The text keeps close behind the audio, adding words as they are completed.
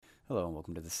Hello and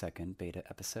welcome to the second beta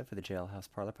episode for the Jailhouse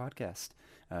Parlor podcast.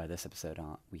 This episode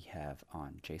we have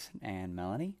on Jason and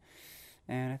Melanie,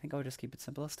 and I think I'll just keep it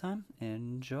simple this time.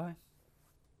 Enjoy.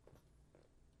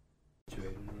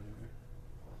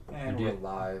 And we're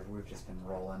live. We've just been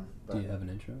rolling. Do you have an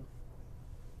intro?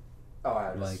 Oh,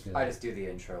 I just do the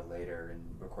intro later and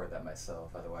record that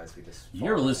myself. Otherwise, we just.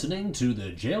 You're listening to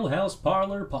the Jailhouse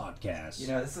Parlor podcast. You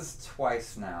know, this is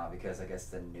twice now because I guess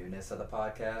the newness of the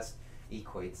podcast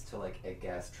equates to like a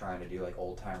guest trying to do like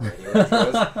old time radio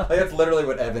intros. Like that's literally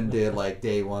what Evan did like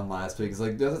day one last week. He's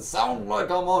like, does it sound like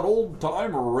I'm on old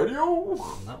time radio?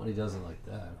 Not when he does it like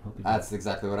that. I hope he That's does.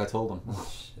 exactly what I told him. Oh,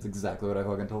 That's exactly what I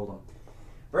fucking told him.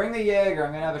 Bring the Jaeger.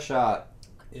 I'm gonna have a shot.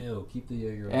 Ew, keep the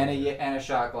Jaeger And a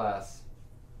shot glass.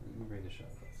 You can bring the shot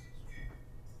glass.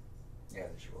 Yeah,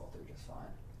 that should roll through just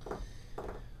fine.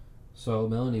 So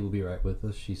Melanie will be right with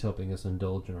us. She's helping us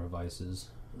indulge in our vices.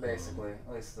 Basically,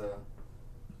 at least the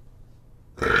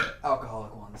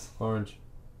alcoholic ones. Orange.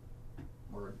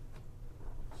 Word.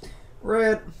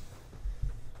 Red.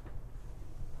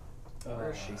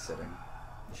 Where is she sitting?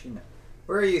 Is she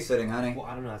Where are you sitting, honey? Well,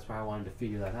 I don't know. That's why I wanted to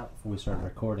figure that out before we started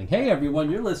recording. Hey,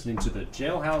 everyone. You're listening to the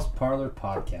Jailhouse Parlor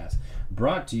podcast,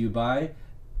 brought to you by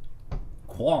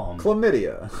Qualm.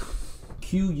 Chlamydia.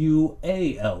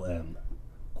 Qualm.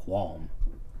 Qualm.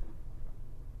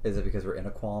 Is it because we're in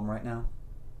a qualm right now?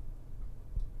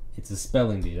 It's a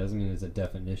spelling bee. It doesn't mean it's a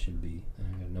definition bee. I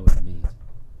don't even know what it means.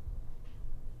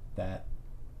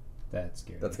 That's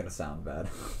scary. That's gonna sound bad.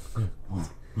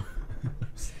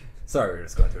 Sorry, we're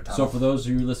just going through a tunnel. So for those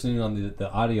of you listening on the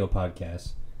audio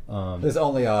podcast, there's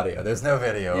only audio. There's no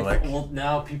video. Well,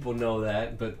 now people know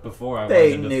that, but before I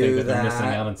They wanted to knew think that they're that. missing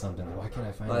out on something. Why can't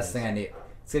I find Last that? thing I need.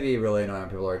 It's gonna be really annoying when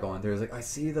people are going through. It's like, I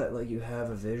see that like you have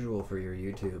a visual for your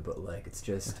YouTube, but like it's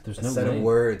just There's a no set of way.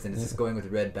 words and it's Yeah. just going with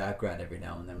red background every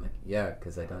now and then. I'm like, yeah,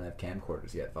 because I don't have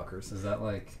camcorders yet, fuckers. Is that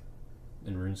like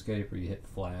in RuneScape where you hit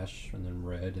flash and then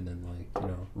red and then like, you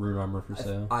know, rune armor for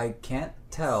sale? I can't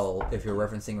tell if you're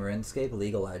referencing RuneScape,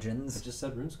 League of Legends. I just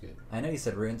said RuneScape. I know you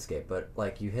said RuneScape, but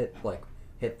like you hit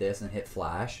this and hit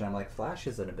flash, and I'm like, flash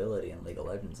is an ability in League of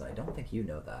Legends. I don't think you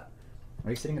know that.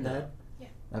 Are you sitting in the No. head? Yeah.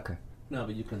 Okay. No,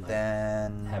 but you can like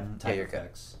Then have type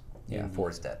effects. Yeah, in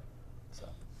 4's dead. So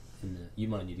you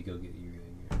might need to go get your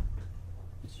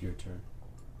it's your turn.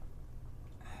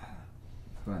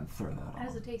 go ahead and throw that on. How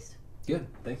does it taste? Good,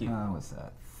 thank you. What's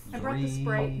that? I brought the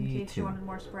Sprite in 3, case 2. you wanted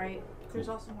more Sprite. There's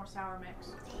also more sour mix.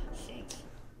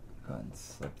 Go ahead and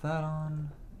slip that on,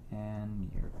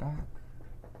 and you're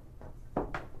back.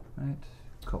 Right.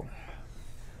 Cool.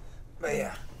 But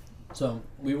yeah. So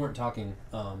we weren't talking,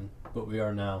 but we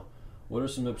are now. What are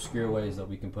some obscure ways that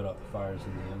we can put out fires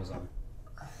in the Amazon?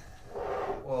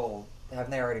 Well,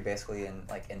 haven't they already basically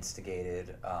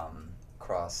instigated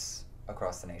across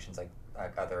the nations, like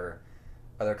other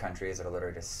countries that are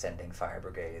literally just sending fire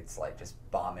brigades, like just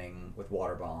bombing with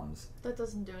water bombs? That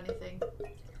doesn't do anything.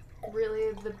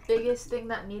 Really, the biggest thing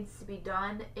that needs to be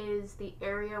done is the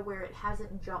area where it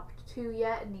hasn't jumped to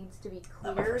yet needs to be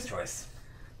cleared. Not my first choice.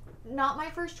 Not my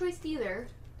first choice either,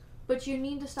 but you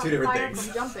need to stop Two the different fire things.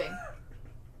 from jumping.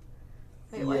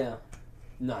 Wait, what? Yeah.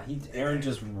 No, Aaron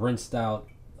just rinsed out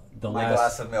the My last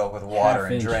glass of milk with water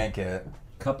and half-inch drank it.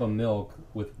 cup of milk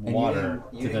with And water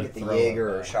you to didn't then get the throw Jaeger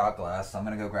it or back. shot glass, so I'm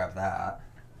gonna go grab that.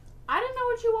 I didn't know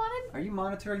what you wanted. Are you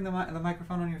monitoring the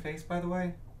microphone on your face, by the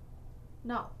way?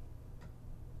 No,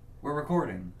 We're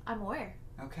recording. I'm aware.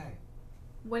 Okay.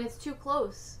 When it's too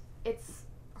close, it's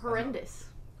horrendous.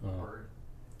 Oh.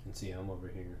 And see, I'm over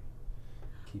here.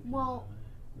 Keeping Well,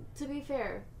 to be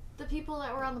fair, the people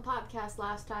that were on the podcast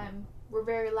last time were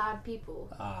very loud people.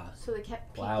 So they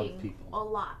kept Loud peaking people. a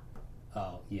lot.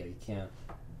 Oh yeah, you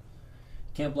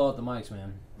can't blow out the mics,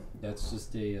 man. That's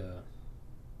just it's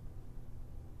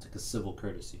like a civil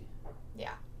courtesy,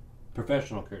 Yeah.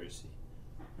 professional courtesy.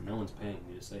 No one's paying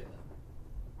me to say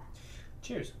that.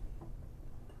 Cheers.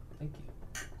 Thank you.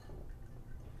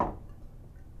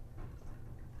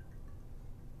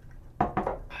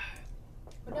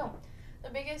 But no, the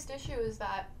biggest issue is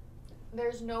that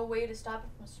there's no way to stop it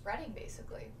from spreading,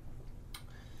 basically.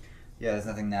 Yeah, there's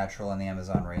nothing natural in the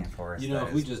Amazon rainforest. You know, that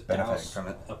if we is just benefiting douse from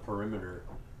it. a perimeter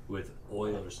with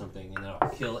oil or something, and that'll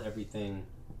kill everything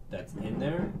that's in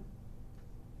there.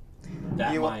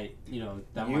 That You might,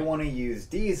 that You might. want to use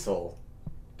diesel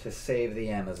to save the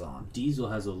Amazon. Diesel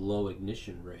has a low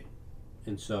ignition rate,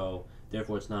 and so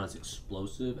therefore it's not as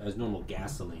explosive as normal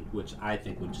gasoline, which I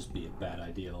think would just be a bad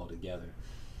idea altogether.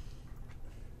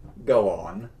 Go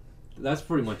on. That's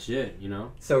pretty much it,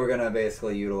 So we're gonna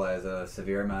basically utilize a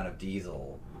severe amount of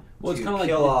diesel Well, it's to kind of like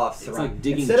kill off. it's like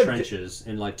digging trenches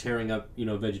and like tearing up,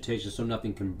 vegetation so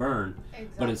nothing can burn. Exactly.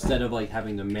 But instead of like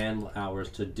having the man hours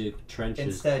to dig trenches,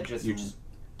 instead you're just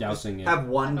dousing it. have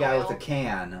one guy oil. with a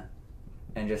can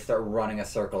and just start running a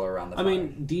circle around the fire. I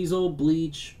mean, diesel,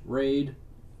 bleach, Raid,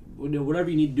 whatever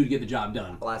you need to do to get the job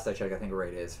done. Last I checked, I think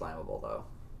Raid is flammable though.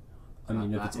 I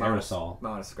mean, if it's aerosol. I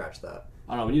want to scratch that.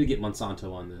 I don't know. We need to get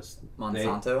Monsanto on this.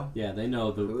 Monsanto? They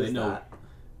know the. Who they is know that?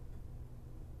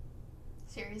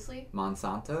 Seriously?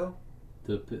 Monsanto?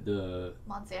 the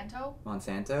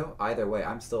Monsanto? Either way,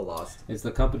 I'm still lost. It's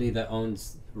the company that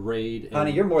owns Raid. And,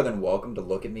 Honey, you're more than welcome to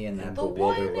look at me in that The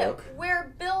one bewildered look.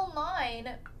 where Bill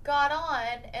Nye got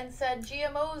on and said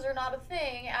GMOs are not a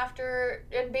thing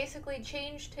and basically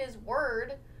changed his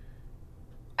word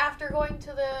after going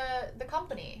to the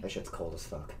company. That shit's cold as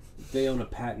fuck. They own a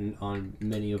patent on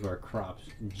many of our crops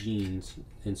genes,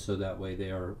 and so that way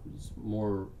they are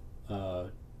more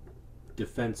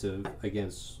defensive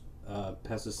against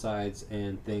pesticides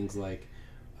and things like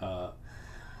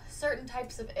certain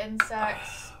types of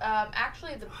insects.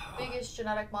 Actually, the biggest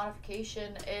genetic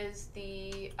modification is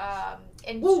the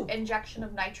injection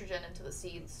of nitrogen into the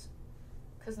seeds,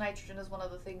 because nitrogen is one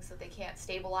of the things that they can't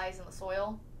stabilize in the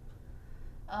soil.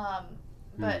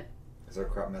 But Because our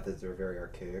crop methods are very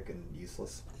archaic and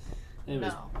useless.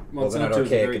 anyways, no. Well, they're not Monsanto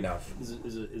archaic enough.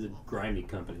 is a grimy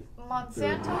company.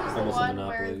 Monsanto is the almost a one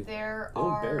where monopoly. there They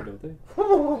own are. Bayer, don't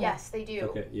they? Yes, they do.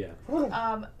 Okay, yeah.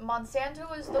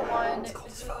 Monsanto is the one It's cold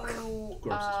as fuck. who.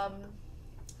 Gross.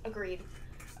 Agreed.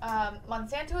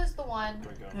 Monsanto is the one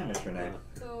Yeah, Mr. Knight.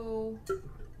 who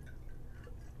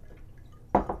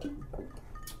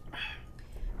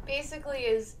basically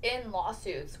is in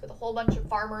lawsuits with a whole bunch of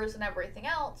farmers and everything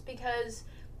else because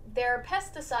their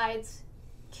pesticides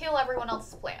kill everyone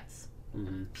else's plants.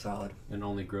 Mm-hmm. Solid. And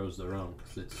only grows their own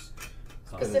because it's.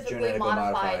 Because it's Specifically genetically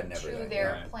modified modified and to everything.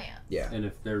 their Right. plant. Yeah. And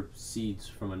if their seeds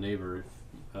from a neighbor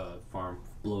farm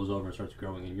blows over and starts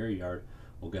growing in your yard,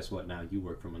 well, guess what? Now you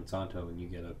work for Monsanto and you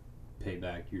get to pay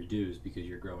back your dues because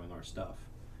you're growing our stuff,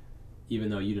 even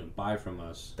though you didn't buy from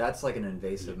us. That's like an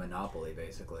invasive monopoly,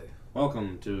 basically.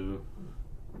 Welcome to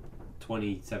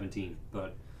 2017,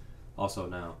 but also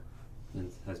now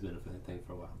it has been a thing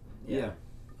for a while. Yeah.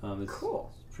 It's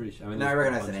Cool. pretty. Now I there's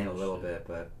recognize the bunch name a of little shit. bit,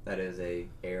 but that is a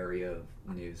area of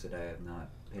news that I have not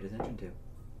paid attention to.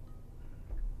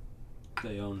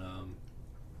 They own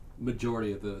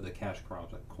majority of the cash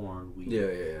crops like corn, wheat,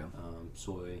 Yeah.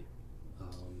 soy,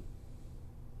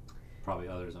 probably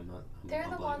others. I'm They're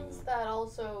the blanking ones on. that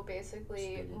also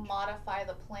basically Spinach. modify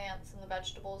the plants and the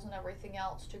vegetables and everything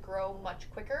else to grow much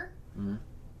quicker, Mhm.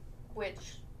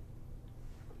 which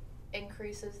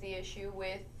increases the issue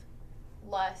with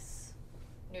less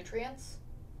nutrients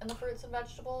in the fruits and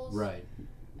vegetables. Right.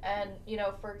 And,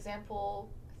 for example,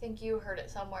 I think you heard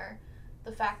it somewhere,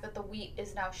 the fact that the wheat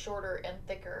is now shorter and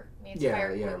thicker means Yeah,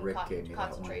 higher yeah, gluten Rick gave me that one.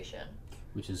 concentration.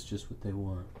 Which is just what they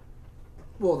want.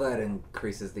 Well, that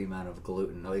increases the amount of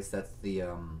gluten. At least that's the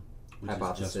Which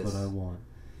hypothesis. is just what I want.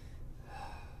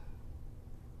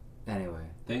 Anyway.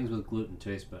 Things with gluten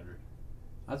taste better.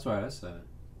 That's right, I said it.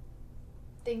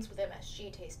 Things with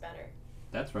MSG taste better.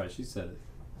 That's right, she said it.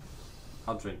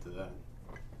 I'll drink to that.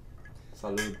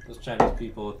 Salud. Those Chinese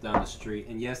people down the street,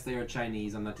 and yes, they are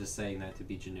Chinese. I'm not just saying that to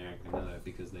be generic. I know that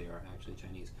because they are actually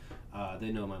Chinese.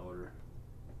 They know my order.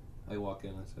 I walk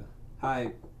in and say,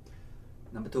 "Hi."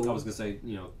 Number 2. I was gonna say,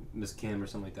 Miss Kim or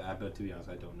something like that. But to be honest,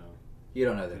 I don't know. You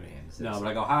don't know their names. No, but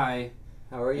I go, "Hi."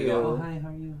 How are They you? go, "Oh, hi. How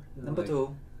are you?" And Number like,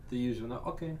 2. The usual. No,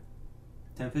 okay.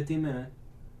 10-15 minutes.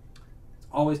 It's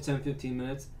always 10-15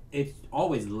 minutes. It's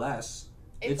always less.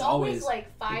 It's always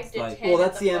like 5 it's to like- 10. Well, at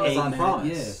that's the most. Amazon 8 promise.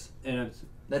 minutes, yeah. And it's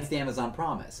That's the Amazon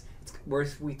promise. It's where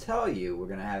we tell you we're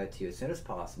going to have it to you as soon as I'm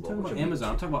possible. talking which about will be- Amazon.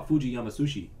 I'm talking about Fujiyama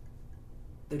Sushi.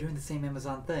 They're doing the same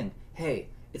Amazon thing. Hey,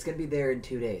 it's going to be there in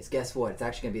 2 days. Guess what? It's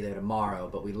actually going to be there tomorrow,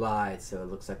 but we lied, so it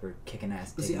looks like we're kicking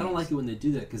ass. But see, I don't like it when they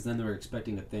do that because then they're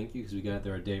expecting a thank you because we got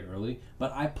there a day early.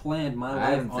 But I planned my I life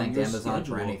haven't on thanked your Amazon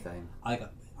schedule. for anything.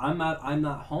 I'm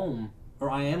not home, or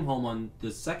I am home on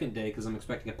the second day because I'm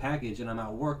expecting a package and I'm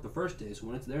at work the first day. So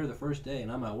when it's there the first day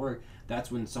and I'm at work, that's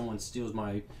when someone steals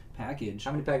my package.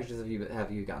 How many packages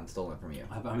have you gotten stolen from you?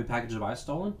 How many packages have I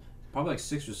stolen? Probably like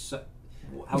 6 or 7.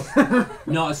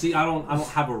 No, see, I don't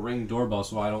have a Ring doorbell,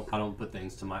 so I don't put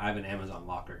things to I have an Amazon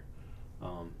locker.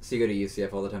 So you go to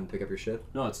UCF all the time to pick up your shit?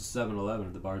 No, it's a 7-Eleven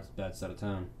at the bad side of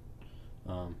town.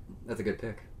 That's a good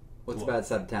pick. What's Well- the bad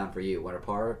side of town for you? Winter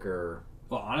Park or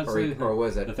Well, honestly, or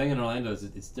was it? the thing in Orlando is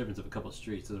it's a difference of a couple of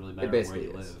streets. It doesn't really It matter where basically you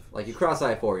is. live. Like you cross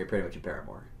I-4, you're pretty much in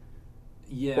Paramore.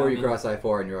 Yeah, Or I you mean, cross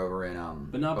I-4 and you're over in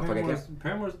but now oh, fuck, I can't-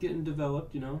 Paramore's getting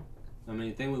developed. I mean,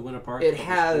 the thing with Winter Park. It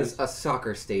has a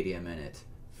soccer stadium in it.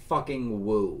 Fucking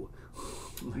woo.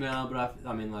 No, but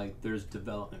I mean, like, there's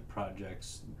development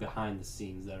projects behind the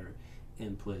scenes that are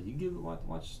in play. You give it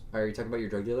watch. Are you talking about your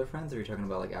drug dealer friends, or are you talking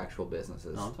about like actual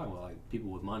businesses? No, I'm talking about like people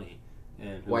with money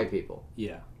and White people.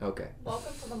 Yeah. Okay.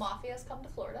 Welcome to the Mafia has come to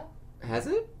Florida. Has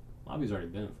it? Lobby's already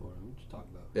been in Florida. What you talking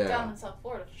about? Yeah. Down in South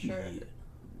Florida for sure. Yeah.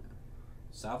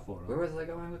 South Florida. Where was I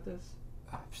going with this?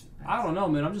 I don't know,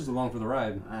 man. I'm just along for the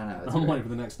ride. I don't know. I'm waiting for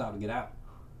the next stop to get out.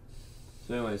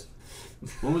 So, anyways,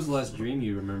 when was the last dream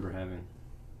you remember having?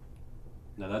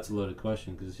 Now that's a loaded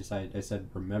question because I said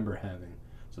remember having,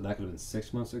 so that could have been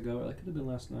 6 months ago, or that could have been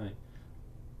last night.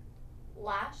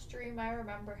 Last dream I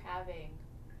remember having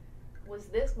was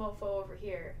this mofo over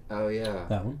here. Oh yeah.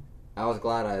 That one? I was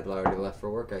glad I had already left for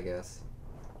work. I guess.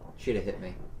 She'd have hit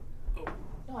me.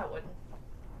 No, I wouldn't.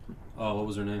 Oh, what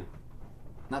was her name?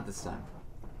 Not this time.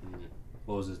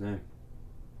 What was his name?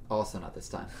 Also not this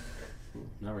time.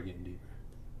 Now we're getting deeper.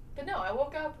 But no, I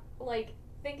woke up like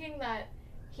thinking that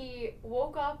he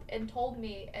woke up and told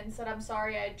me and said, "I'm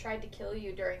sorry, I tried to kill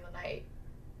you during the night."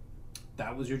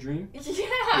 That was your dream? Yeah.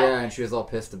 Yeah, and she was all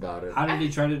pissed about it. How did he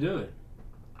try to do it?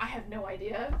 I have no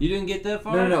idea. You didn't get that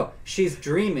far? No. She's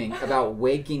dreaming about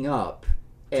waking up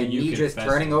and you me just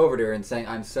confess turning it. over to her and saying,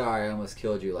 "I'm sorry, I almost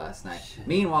killed you last night."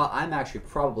 Meanwhile, I'm actually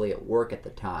probably at work at the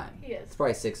time. He is. It's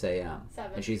probably 6 a.m.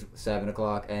 7. And she's 7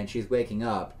 o'clock, and she's waking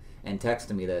up and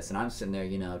texting me this, and I'm sitting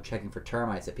there, checking for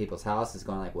termites at people's houses,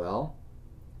 going like, well,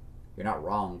 you're not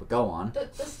wrong, but go on.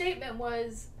 The statement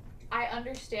was, "I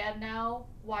understand now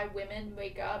why women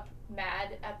wake up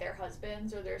mad at their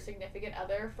husbands or their significant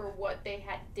other for what they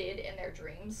did in their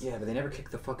dreams." Yeah, but they never kick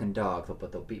the fucking dog,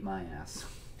 but they'll beat my ass.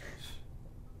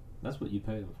 That's what you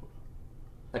pay them for.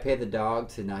 I pay the dog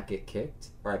to not get kicked,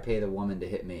 or I pay the woman to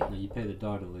hit me. No, you pay the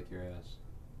dog to lick your ass.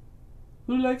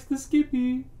 Who likes the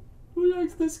Skippy? Who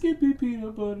likes the Skippy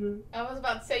peanut butter? I was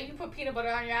about to say, you put peanut butter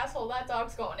on your asshole, that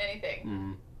dog's going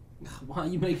anything. Why are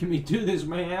you making me do this,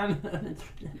 man?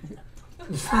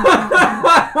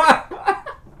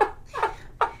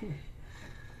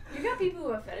 You got people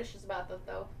who have fetishes about that,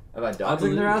 though. About dogs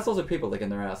licking their assholes, or people licking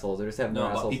their assholes? Or just having No, their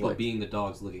about assholes people licked? being the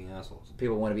dogs licking assholes.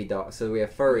 People want to be dogs. So we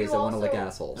have furries You that want to lick also-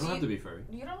 assholes. They don't have to be furry.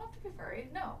 You don't have to be furry,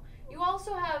 no. You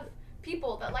also have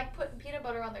people that like putting peanut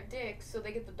butter on their dicks so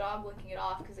they get the dog licking it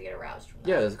off because they get aroused from that.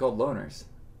 Yeah, it's called loners.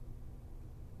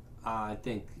 I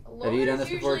think. Have you done this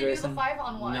before, usually Jason? do the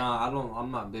 5-on-1. No, I don't.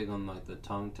 I'm not big on like the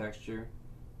tongue texture.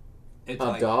 It's Of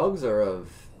like dogs or of...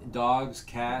 dogs,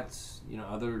 cats,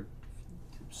 other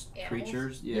Animals?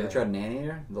 creatures. You Yeah. ever tried an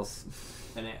anteater? They'll...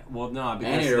 Well, no,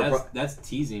 Anteater because that's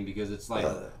teasing because it's like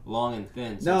long and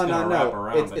thin. So No, it's gonna no, wrap no.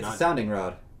 around, It's but a not. sounding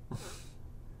rod.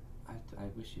 I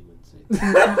wish you wouldn't say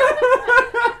that.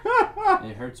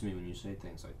 It hurts me when you say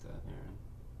things like that, Aaron.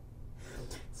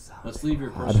 Let's leave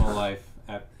your personal life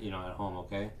at home,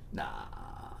 okay? Nah.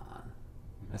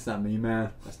 That's not me,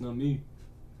 man. That's not me.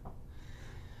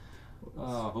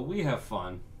 But we have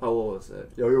fun. Oh, what was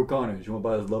it? Yo, Connor, you want to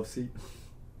buy this love seat?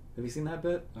 Have you seen that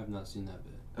bit? I've not seen that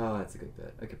bit. Oh, that's a good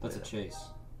bit. I could play That's a that. chase.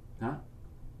 Huh?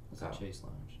 That's Oh. a chase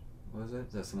lounge. What was it?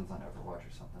 Is that someone's on Overwatch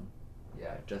or something?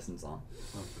 Yeah, Justin's on.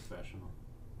 Unprofessional.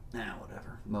 Nah,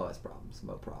 whatever. Mo has problems.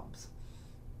 Mo problems.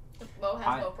 Mo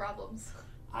has no problems.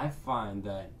 I find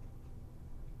that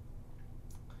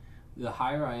the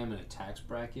higher I am in a tax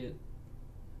bracket,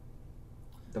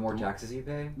 The more taxes you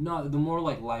pay? no, the more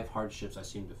like life hardships I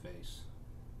seem to face.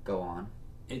 Go on.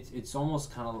 It's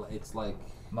almost kind of it's like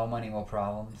More money, more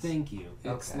problems. thank you.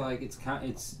 It's Okay. like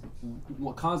it's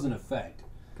what cause and effect,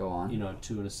 Go on.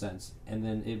 to in a sense. And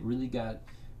then it really got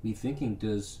me thinking: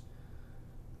 Does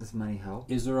money help?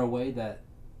 is there a way that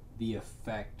the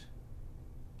effect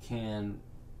can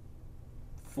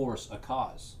force a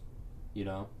cause?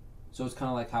 So it's kind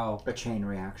of like how A chain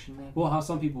reaction, maybe? how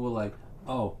some people were like,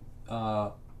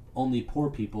 only poor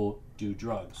people do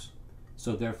drugs,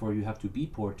 so therefore you have to be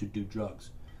poor to do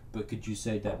drugs. But could you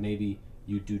say that maybe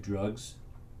you do drugs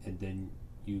and then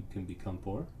you can become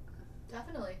poor?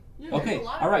 Definitely. Yeah. Okay, There's a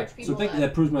lot of all right. rich So people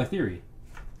that proves my theory.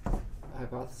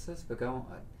 Hypothesis, but go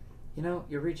on.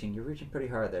 You're reaching pretty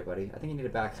hard there, buddy. I think you need a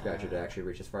back scratcher to actually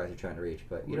reach as far as you're trying to reach,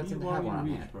 but you don't seem to have one on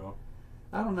hand. bro?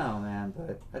 I don't know, man,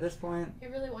 but at this point, He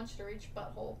really wants you to reach your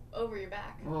butthole over your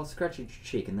back. well, scratch each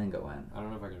cheek and then go in. I don't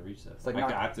know if I can reach that. It's like I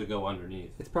have to go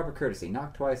underneath. It's proper courtesy.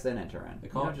 Knock twice, then enter in. They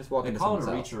call you don't just walk they into call it someone's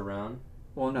a house. reach around.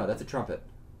 Well, no, that's a trumpet.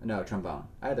 No, trombone.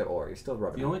 Either or. You're still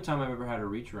rubbing The it. only time I've ever had a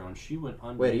reach around, she went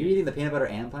underneath. Wait, are you eating the peanut butter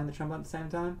and playing the trombone at the same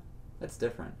time? That's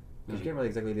different. 'Cause you can't really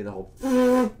exactly do the whole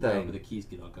No, thing. but the keys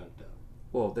get all gunked up.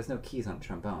 Well, there's no keys on a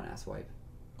trombone, asswipe.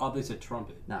 Oh, they said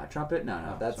trumpet. Nah, trumpet? No.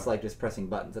 Oh, That's sorry. like just pressing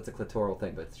buttons. That's a clitoral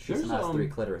thing, but she There's, has 3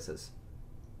 clitorises.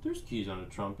 There's keys on a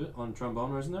trumpet, on a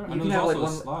trombone, isn't there? I You know can there's have also like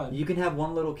a slide. you can have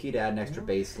one little key to add an extra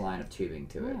bass line of tubing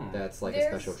to it. Hmm. That's like a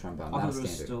There's- special trombone, I not thought a it was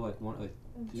standard. still like one, like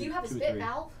Do you have a two or spit three.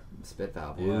 valve? Spit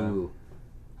valve. Yeah. Ooh.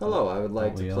 Hello, I would like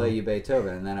Don't to we play all? you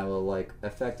Beethoven, and then I will like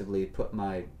effectively put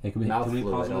my Hey, can we mouth pause fluid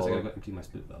this? I all gotta over. go empty my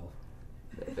spit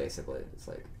valve. Basically, it's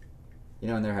like, you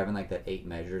know, when they're having like that 8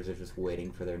 measures, they're just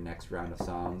waiting for their next round of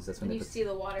songs. That's when And they you put see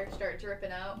the water start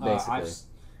dripping out. Basically.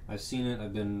 I've seen it.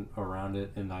 I've been around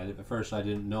it, and at first I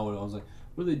didn't know it. I was like,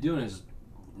 "What are they doing?" It's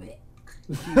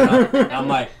just, I'm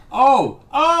like,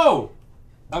 "Oh!"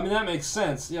 I mean, that makes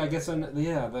sense. Yeah, I guess. Where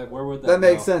would that? That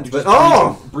makes go? sense, You're but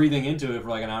just breathing into it for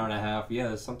like an hour and a half.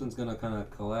 Yeah, something's gonna kind of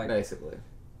collect. basically.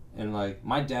 And like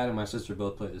my dad and my sister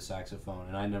both played the saxophone,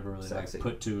 and I never really Sexy.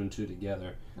 put 2 and 2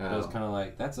 together. It was kind of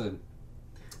like that's a one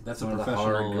of the professional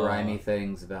hard, grimy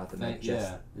things about them. thing.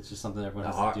 Yeah, it's just something everyone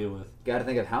has hard- to deal with. Got to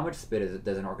think of how much spit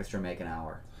does an orchestra make an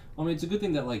hour? I mean, it's a good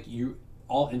thing that like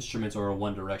all instruments are a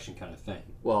one direction kind of thing.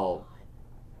 Well,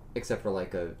 except for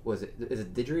like is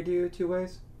it didgeridoo 2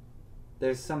 ways?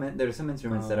 There's some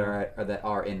instruments that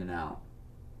are in and out.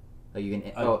 Like you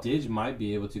can A didge might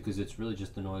be able to because it's really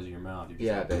just the noise of your mouth. You're just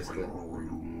yeah, like, basically.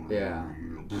 Yeah,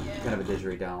 kind of a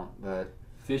didgeridoo, but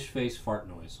fish face fart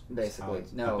noise. That's how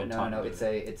basically I've no. been taught to do It's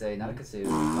it. a not a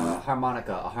kazoo.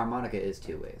 Harmonica. A harmonica is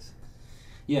 2 ways.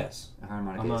 Yes. A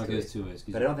harmonica, Harmonica is is 2 2 ways. ways.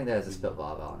 But I don't think that has a spit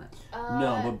valve on it.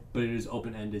 No, but it is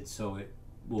open ended, so it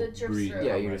will The drip breathe. through.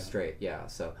 Yeah, out you're right just straight. Yeah.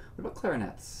 So what about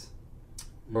clarinets?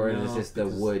 Or is No, it just the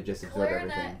because wood just absorb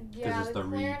Clarinet, everything? yeah, it's the the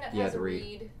reed. clarinet Yeah, has the a reed.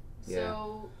 reed, Yeah.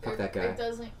 so Fuck it, that guy. it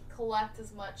doesn't collect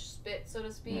as much spit, so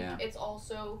to speak. Yeah. It's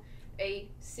also a then,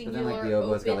 singular like, the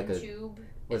oboe's open got, like, a- tube.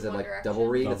 Was in it one like direction. double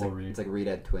reed? Double reed. It's like reed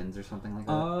had twins or something like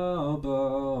that.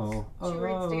 Oboe. Two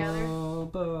reeds together.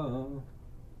 Oboe.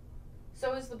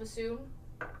 So is the bassoon.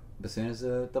 Bassoon is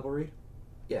a double reed?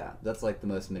 Yeah, that's like the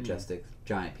most majestic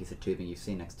giant piece of tubing you've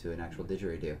seen next to an actual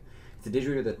didgeridoo. It's a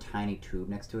didgeridoo with a tiny tube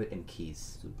next to it and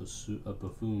keys. It's a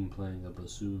buffoon playing a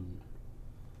bassoon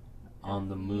on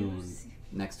the moon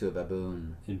Next to a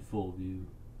baboon. in full view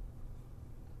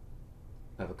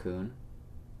Of a coon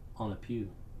on a pew.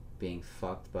 being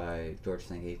fucked by George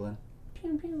St. Eaglin.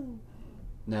 Pew pew.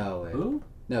 No, wait. Who?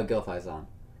 No, Gil Faison.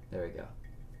 There we go.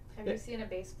 Have you seen a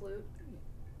bass flute?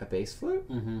 A bass flute?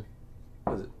 Mm-hmm.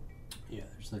 What is it? Yeah,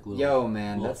 there's like little. Yo,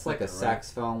 man, little that's like a flicker, right?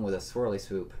 saxophone with a swirly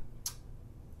swoop.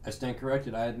 I stand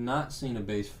corrected. I had not seen a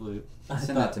bass flute.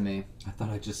 Send that to me. I thought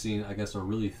I'd just seen, I guess, a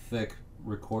really thick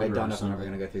recorder. I don't know or if I'm ever something.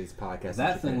 going to go through these podcasts.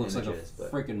 That and thing shoot looks like a images,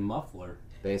 but freaking muffler.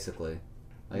 basically.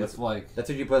 Like With like, that's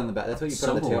what you put on the back. That's what you put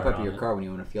on the silverware tailpipe of on your it. car when you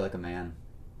want to feel like a man.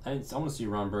 I want to see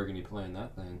Ron Burgundy playing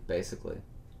that thing. Basically,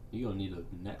 You're gonna need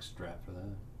a neck strap for that.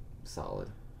 solid.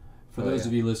 For Oh, those yeah.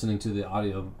 of you listening to the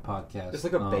audio podcast, Just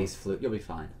like a bass flute, you'll be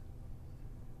fine.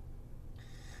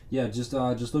 Yeah, just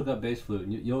look up bass flute,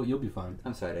 and you'll be fine.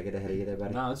 I'm sorry, did I get ahead of you there,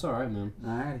 buddy? No, it's all right, man.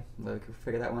 Alrighty, well, we can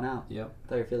figure that one out. Yep.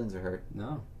 Thought your feelings were hurt.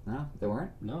 No, No, they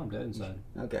weren't. no, I'm dead inside.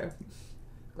 Okay,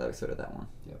 glad we sorted that one.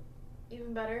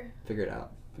 Even better. Figure it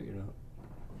out. Figure it out.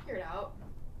 Figure it out.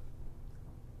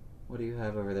 What do you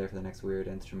have over there for the next weird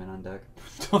instrument on deck?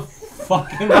 What the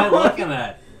fuck am I looking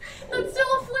at? That's still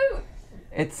a flute.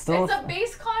 It's still. It's a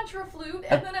bass contra flute,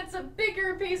 and then it's a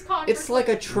bigger bass contra. It's like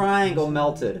a triangle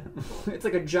melted. It's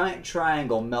like a giant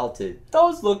triangle melted.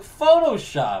 Those look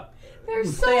Photoshop. They're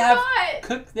so They have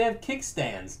not. They have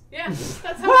kickstands. Yeah, that's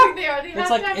how big they are. They It's have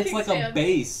like to have it's like a kickstands.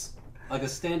 bass, like a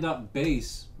stand-up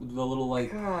bass with the little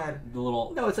like God. the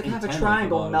little. No, it's like half a antenna at the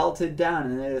triangle bottom. melted down,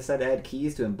 and then they decided to add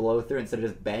keys to it and blow through it instead of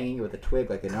just banging it with a twig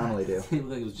like they normally do. It looked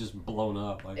like it was just blown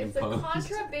up. Like It's in a post.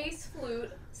 contra bass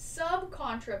flute, sub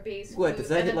contra bass What, flute, does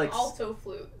that and hit, an like, alto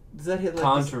flute. Does that hit like?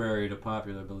 Contrary to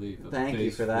popular belief. Thank you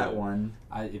for that one.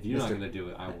 If you're not Mr. gonna do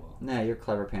it, I will. Nah, you're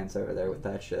clever pants over there with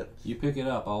that shit. You pick it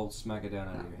up, I'll smack it down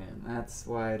out of your hand. That's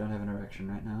why I don't have an erection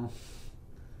right now.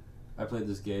 I played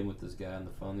this game with this guy on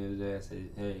the phone the other day. I said,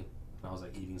 "Hey," and I was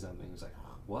like eating something. He was like,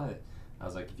 "What?" I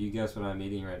was like, "If you guess what I'm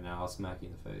eating right now, I'll smack you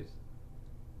in the face."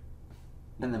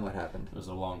 And then what happened? There was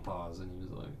a long pause, and he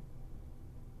was like,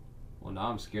 "Well, now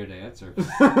I'm scared to answer.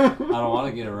 I don't want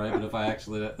to get it right, but if I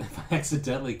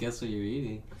accidentally guess what you're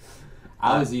eating,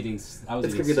 I was eating. It's gonna be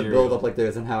the cereal. build up like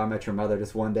there's in How I Met Your Mother.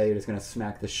 Just one day you're just gonna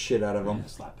smack the shit out of him. Yeah,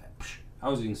 slap that. I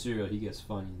was eating cereal. He gets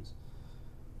Funyuns,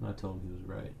 and I told him he was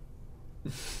right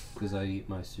because I eat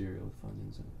my cereal with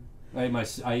Funyuns in it. I eat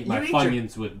my You eat your-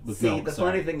 Funyuns with See, milk. the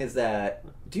sorry. funny thing is that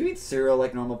do you eat cereal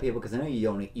like normal people? Because I know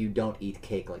you don't eat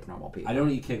cake like normal people. I don't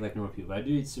eat cake like normal people, but I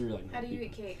do eat cereal like normal How do you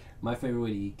people. eat cake? My favorite way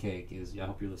to eat cake is, I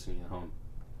hope you're listening at home,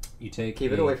 You take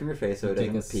Keep it away from your face so it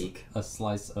take doesn't peak. a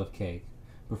slice of cake,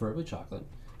 preferably chocolate.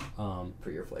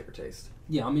 For your flavor taste.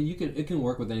 Yeah, I mean, it can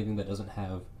work with anything that doesn't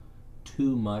have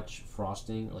too much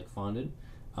frosting, like fondant.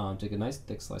 Take a nice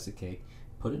thick slice of cake,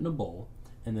 put it in a bowl,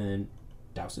 and then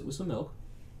douse it with some milk.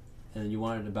 And then you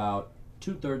want it about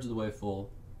 2/3 of the way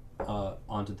full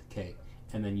onto the cake.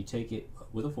 And then you take it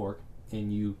with a fork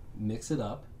and you mix it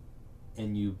up,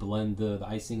 and you blend the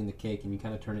icing in the cake, and you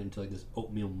kind of turn it into like this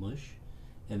oatmeal mush.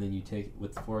 And then you take it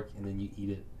with the fork and then you eat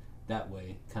it that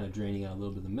way, kind of draining out a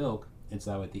little bit of the milk. And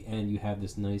so at the end you have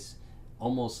this nice,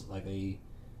 almost like a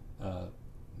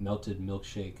melted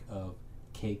milkshake of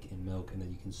cake and milk, and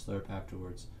then you can slurp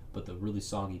afterwards. But the really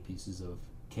soggy pieces of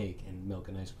cake and milk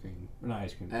and ice cream, or not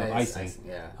ice cream, of icing,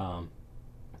 yeah.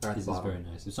 This is very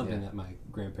nice. It's something that my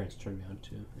grandparents turned me on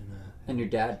to. And your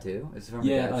dad too? Is it from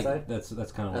your dad's like, side?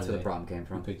 That's kind of where the problem came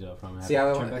from. Picked it up from. I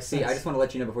just want to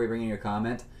let you know before you bring in your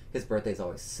comment, his birthday's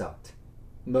always sucked.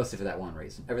 Mostly for that one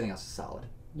reason. Everything else is solid.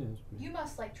 Yeah, you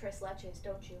must like tres leches,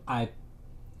 don't you? I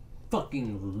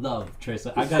fucking love tres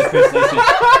leches. I got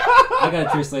a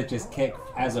tres leches cake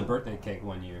as a birthday cake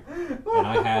one year, and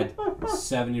I had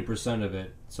 70% of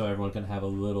it, so everyone can have a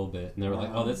little bit. And they were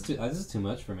like, "Oh, this is too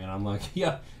much for me." And I'm like,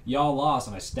 "Yeah, y'all lost."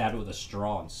 And I stabbed it with a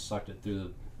straw and sucked it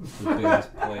through the big ass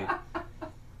plate.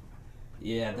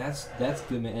 Yeah, that's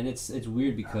good, man. And it's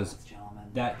weird because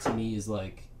that to me is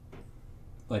like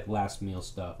last meal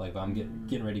stuff. Like if I'm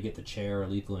getting ready to get the chair or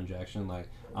lethal injection, like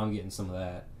I'm getting some of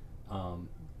that,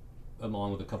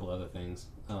 along with a couple other things.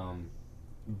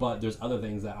 But there's other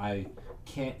things that I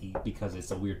can't eat because it's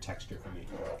a weird texture for me.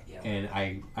 Yeah.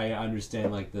 And I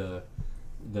understand like the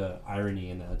irony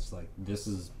in that. It's like, this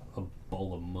is a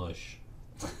bowl of mush.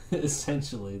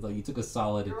 Essentially, like you took a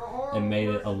solid and made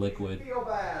it a liquid. Feel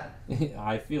bad.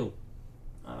 I feel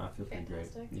pretty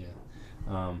great.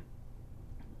 Yeah.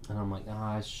 And I'm like,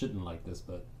 I shouldn't like this,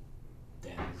 but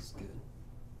damn, this is good.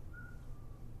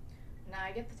 Nah,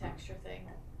 I get the texture thing.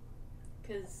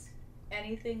 Because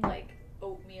anything like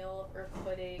oatmeal or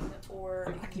pudding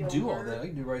or I can yogurt, do all that. I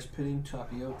can do rice pudding,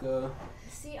 tapioca,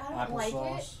 see, I don't like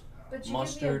it, but you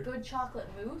mustard. give me a good chocolate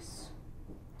mousse.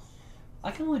 I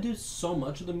can only do so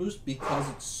much of the mousse because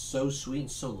it's so sweet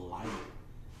and so light.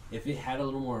 If it had a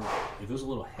little more, if it was a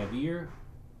little heavier,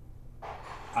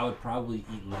 I would probably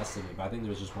eat less of it. But I think there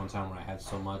was just one time where I had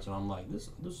so much, and I'm like, this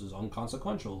is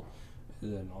inconsequential.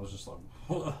 And then I was just like,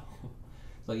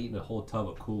 it's like eating a whole tub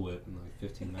of Cool Whip in like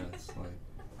 15 minutes.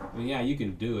 Like, I mean, yeah, you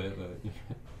can do it, but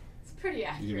It's pretty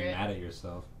accurate. you're gonna be mad at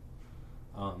yourself.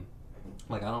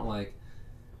 Like I don't like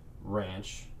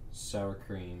ranch, sour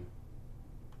cream,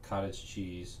 cottage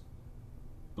cheese,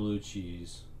 blue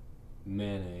cheese,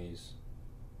 mayonnaise,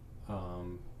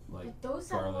 like But those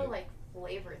sound garlic. more like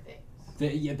flavor things.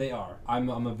 They are. I'm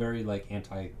a very like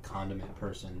anti-condiment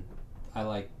person. I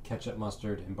like ketchup,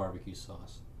 mustard, and barbecue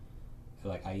sauce.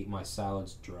 Like I eat my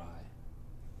salads dry.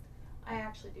 I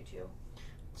actually do too.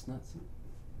 It's not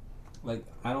like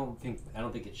I don't think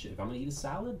it should. If I'm gonna eat a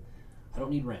salad, I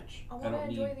don't need ranch. I I want to don't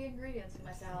enjoy need. the ingredients in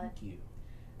my salad. Thank you.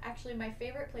 Actually, my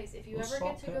favorite place, if you Little ever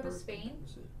salt, get to go pepper. to Spain,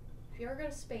 That's it. if you ever go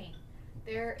to Spain,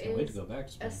 there Can't wait to is go back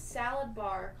to Spain. a salad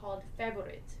bar called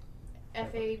Favorite.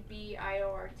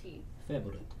 Fabiort.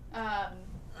 Favorite.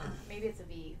 Maybe it's a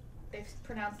V. They've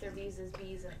pronounced their V's as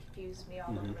B's and it confused me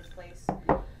all over the place.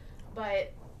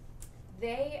 But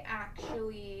they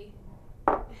actually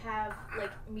have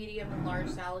like medium and large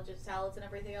salads and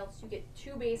everything else. You get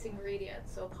two base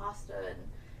ingredients, so pasta and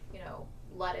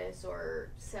lettuce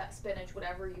or spinach,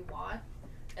 whatever you want.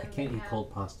 And I can't eat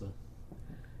cold pasta.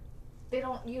 You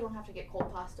don't have to get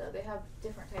cold pasta. They have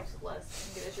different types of lettuce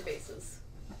you can get as your bases.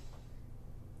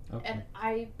 Okay. And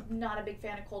I'm not a big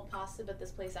fan of cold pasta, but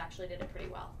this place actually did it pretty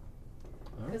well.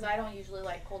 Because I don't usually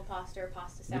like cold pasta or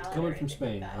pasta salad. It's coming or from anything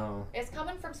Spain. Like Oh. it's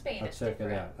coming from Spain. I'll It's check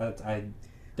different. it out. I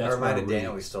reminded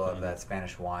Daniel we still have that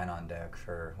Spanish wine on deck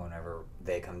for whenever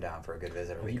they come down for a good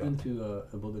visit. Have you been to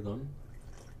a Bodegon?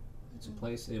 It's a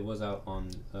place. It was out on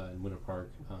in Winter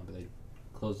Park, but they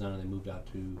closed down and they moved out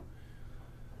to.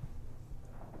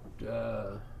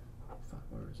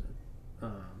 Where is it?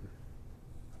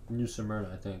 New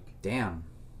Smyrna, I think. Damn.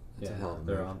 That's a hell of a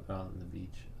they're move. on the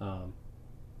beach.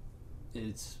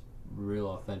 It's real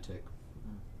authentic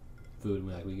food.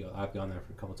 I've gone there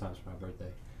for a couple times for my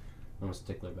birthday. I'm a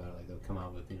stickler about it. Like they'll come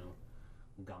out with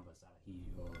gambas al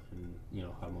ajillo and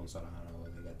jamon serrano,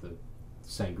 and they got the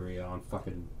sangria on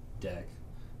fucking deck,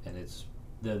 and it's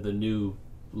the new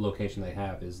location they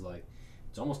have is like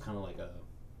it's almost kind of like a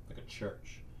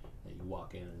church. And you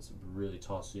walk in and it's really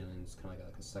tall ceilings, kind of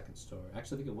like a second story.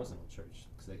 Actually, I think it wasn't a church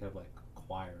because they have like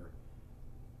choir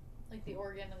Like the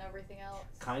organ and everything else.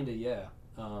 Kinda, yeah.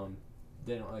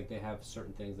 They don't like. They have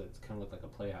certain things that's kind of look like a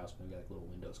playhouse, maybe like little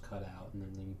windows cut out, and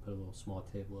then you put a little small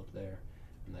table up there,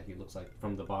 and like it looks like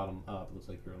from the bottom up, it looks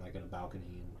like you're like in a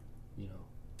balcony, and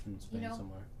in Spain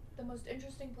somewhere. The most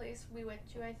interesting place we went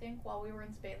to, I think, while we were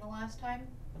in Spain the last time,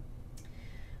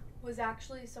 was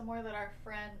actually somewhere that our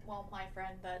friend, well, my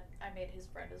friend that I made his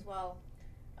friend as well,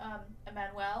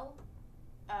 Emmanuel,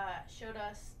 showed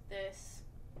us this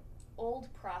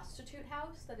old prostitute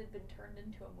house that had been turned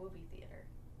into a movie theater.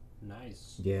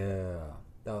 Nice. Yeah,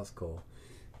 that was cool.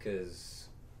 Because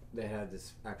they had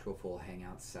this actual full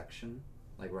hangout section,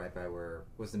 like right by where...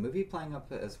 Was the movie playing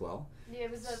up as well? Yeah,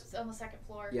 it was on the second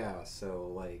floor. Yeah,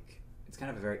 so like it's kind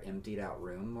of a very emptied out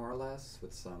room, more or less,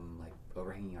 with some like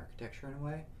overhanging architecture in a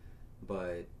way.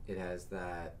 But it has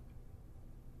that...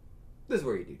 This is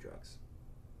where you do drugs.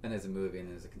 And there's a movie and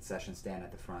there's a concession stand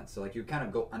at the front. So like you kind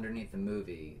of go underneath the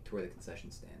movie to where the concession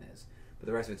stand is. But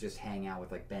the rest of it's just hang out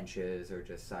with like benches or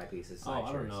just side pieces, side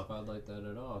I chairs. don't know if I'd like that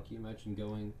at all. Can you imagine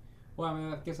going... Well, I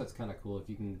mean, I guess that's kind of cool if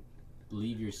you can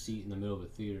leave your seat in the middle of a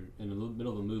theater, in the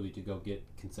middle of a movie to go get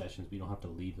concessions, but you don't have to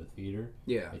leave the theater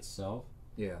itself.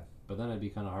 Yeah. But then it'd be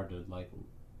kind of hard to like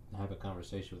have a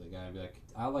conversation with a guy and be like,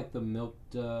 I like the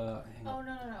milked... no.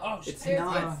 Oh, it's there's,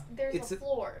 not... There's a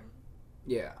floor.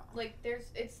 Yeah. Like,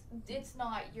 it's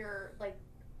not your, like,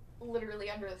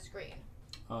 literally under the screen.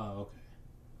 Oh, okay.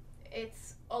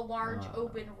 It's a large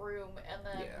open room, and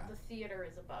then Yeah. the theater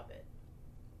is above it.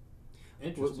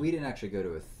 Interesting. We didn't actually go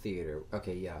to a theater.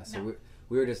 Okay, yeah. So No.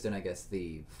 we were just in, I guess,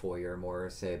 the foyer, more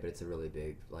say, but it's a really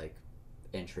big, like,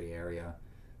 entry area.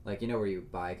 Like, you know where you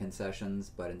buy concessions,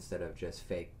 but instead of just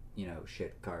fake,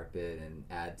 shit carpet and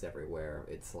ads everywhere,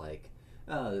 it's like,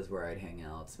 oh, this is where I'd hang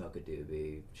out, smoke a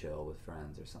doobie, chill with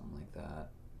friends or something like that.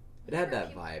 It had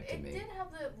that vibe to me. It did have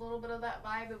a little bit of that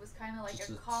vibe. It was kind of like Just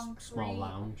a concrete... small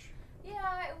lounge.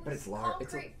 Yeah, it But was it's large.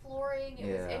 concrete flooring. It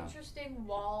was Yeah. interesting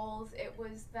walls. It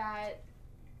was that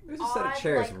There's a set of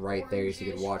chairs like, right there so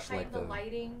you could orangish watch, kind like, of the...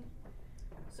 lighting.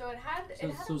 So it had... So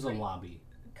it was a lobby.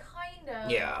 Kind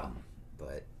of. Yeah,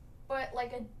 but... But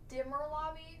like a dimmer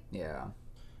lobby. Yeah.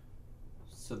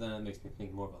 So then it makes me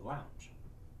think more of a lounge.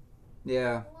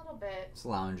 Yeah. A little bit. It's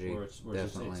loungy,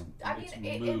 definitely.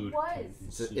 It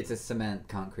was. It's a cement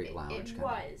concrete lounge. It kinda.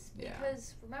 was. Yeah.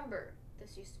 Because, remember,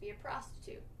 this used to be a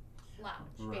prostitute lounge,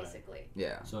 basically.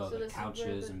 Yeah. So So the this is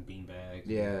couches where and beanbags.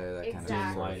 Yeah, that kind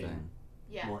Exactly. of Lighting. thing.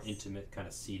 Yes. More intimate kind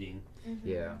of seating. Mm-hmm.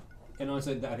 Yeah. And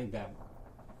honestly, I think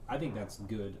that's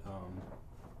good.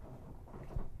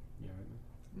 Yeah.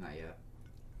 Not yet.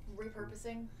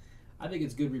 Repurposing. I think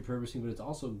it's good repurposing, but it's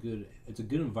also good. It's a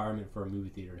good environment for a movie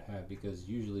theater to have because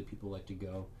usually people like to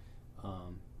go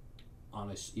on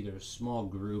either a small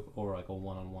group or like a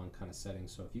one-on-one kind of setting.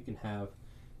 So if you can have,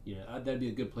 that'd be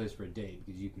a good place for a date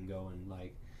because you can go and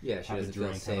like. Yeah, she have a doesn't feel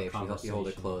drink, have a safe. You hold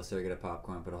it conversation. closer, get a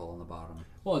popcorn, put a hole in the bottom.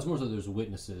 Well, it's more so there's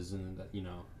witnesses and that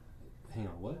Hang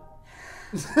on, what?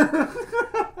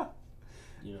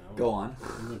 Go on.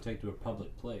 I'm gonna take to a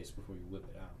public place before you whip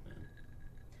it out, man.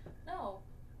 No.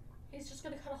 He's just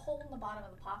going to cut a hole in the bottom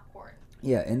of the popcorn.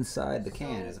 Yeah, inside the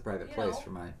can So, is a private you place know. for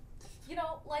my...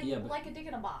 Like a dick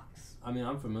in a box. I mean,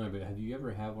 I'm familiar, but have you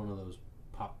ever had one of those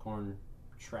popcorn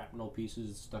shrapnel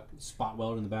pieces stuck, spot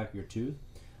welded in the back of your tooth?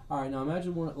 All right, now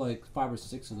imagine one, like 5 or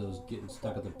 6 of those getting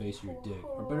stuck at the base of your dick,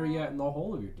 or better yet, in the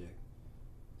hole of your dick.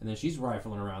 And then she's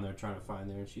rifling around there trying to find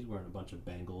there, and she's wearing a bunch of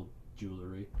bangled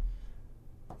jewelry.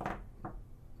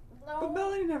 No. But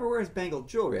Melanie never wears bangled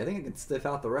jewelry. I think it can stiff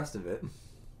out the rest of it.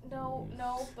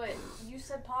 No, but you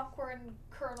said popcorn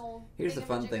kernel. Here's the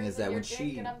fun thing is that when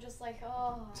she... And I'm just like,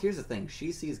 oh. Here's the thing.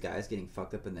 She sees guys getting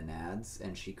fucked up in the nads,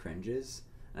 and she cringes.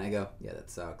 And I go, yeah, that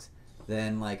sucks.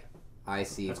 Then, like, I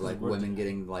see, That's like, what we're women doing.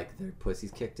 getting, like, their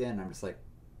pussies kicked in. And I'm just like,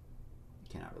 you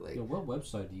cannot relate. Yo, what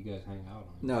website do you guys hang out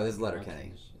on? No, this is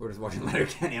Letterkenny. We're just watching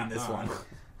Letterkenny on this one.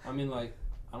 I mean, like,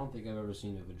 I don't think I've ever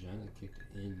seen a vagina kicked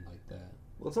in like that.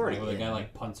 Well, it's already where the in. guy,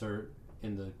 like, punts her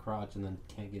in the crotch and then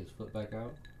can't get his foot back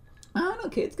out. I don't know.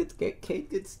 Kate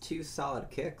gets 2 solid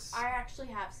kicks. I actually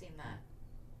have seen that.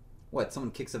 What?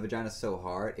 Someone kicks a vagina so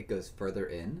hard it goes further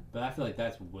in? But I feel like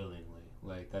that's willingly.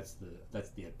 Like, that's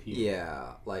the appeal.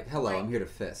 Yeah. Like, hello, I'm here to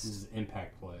This fist. is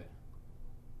impact play.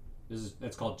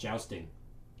 That's called jousting.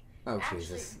 Oh, Actually,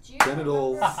 Jesus. do you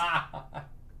Genitals. remember-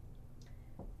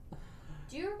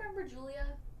 Do you remember Julia?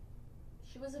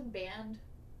 She was in band.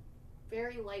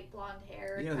 Very light blonde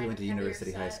hair. You know he kind went of to heavier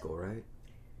University High set. School, right?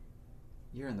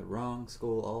 You're in the wrong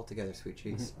school altogether, sweet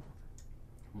cheese.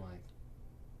 I'm like,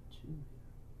 Julia.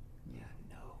 Yeah,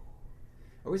 no.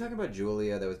 Are we talking about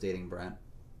Julia that was dating Brent?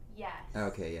 Yes.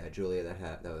 Okay, yeah, Julia.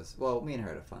 That was well. Me and her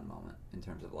had a fun moment in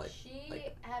terms of She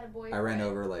like had a boyfriend. I ran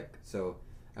over so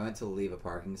I went to leave a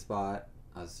parking spot.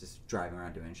 I was just driving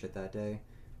around doing shit that day,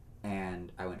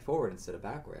 and I went forward instead of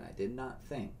backward. And I did not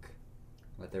think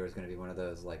that there was going to be one of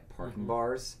those like parking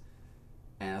bars.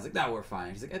 And I was like, "No, we're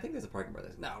fine." She's like, "I think there's a parking bar."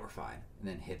 There's no, we're fine. And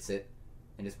then hits it,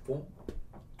 and just boom,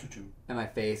 and my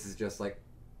face is just like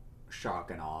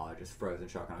shock and awe, just frozen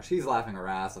shock and awe. She's laughing her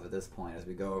ass off at this point as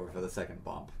we go over for the second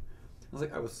bump. I was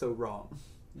like, I was so wrong.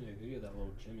 Yeah, you had that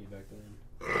little Jimmy back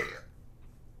then.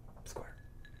 Square.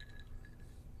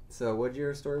 So, what's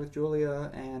your story with Julia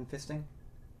and fisting?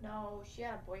 No, she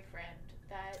had a boyfriend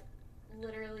that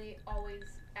literally always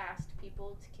asked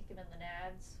people to kick him in the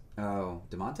nads. Oh,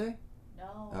 DeMonte?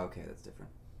 No. Okay, that's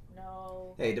different.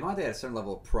 No. Hey, DeMonte had a certain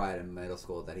level of pride in middle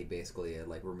school that he basically had,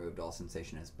 like, removed all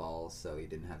sensation in his balls, so he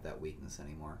didn't have that weakness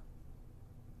anymore.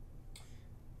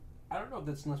 I don't know if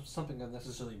that's not something I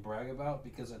necessarily brag about,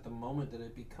 because at the moment that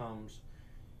it becomes...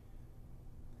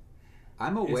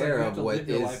 I'm aware of what live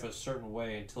your life a certain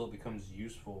way until it becomes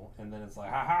useful, and then it's like,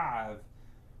 haha, I've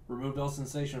removed all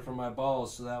sensation from my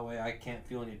balls, so that way I can't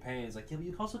feel any pain. It's like, yeah, but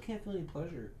you also can't feel any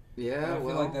pleasure. Yeah, I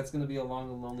feel like that's going to be a long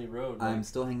and lonely road. I'm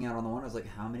still hanging out on the one. I was like,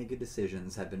 how many good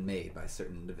decisions have been made by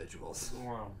certain individuals?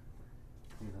 Wow.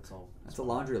 I mean, that's all. That's a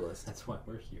laundry list. That's why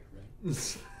we're here,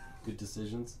 right? Good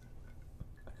decisions.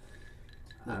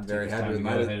 I'm very happy with go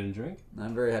ahead and drink.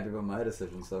 I'm very happy with my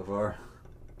decision so far.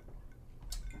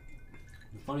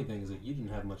 The funny thing is that you didn't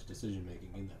have much decision making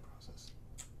in that process.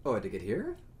 Oh, to get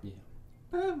here? Yeah.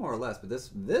 More or less, but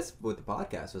this with the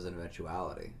podcast was an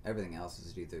eventuality. Everything else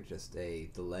is either just a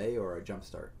delay or a jump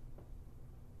start.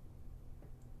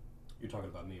 You're talking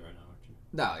about me right now, aren't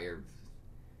you?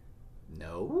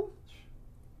 No.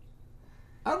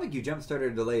 I don't think you jump started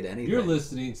or delayed anything. You're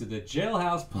listening to the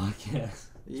Jailhouse Podcast.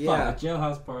 Yeah.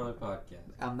 Jailhouse Parlor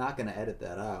Podcast. I'm not gonna edit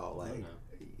that out. Like, no.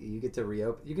 You get to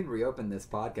reopen. You can reopen this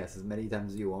podcast as many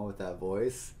times as you want with that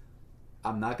voice.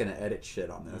 I'm not gonna edit shit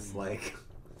on this. Like.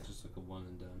 Just like a one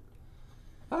and done.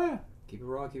 Oh yeah. Keep it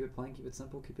raw, keep it plain, keep it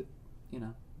simple, keep it,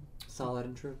 solid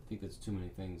and true. I think it's too many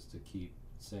things to keep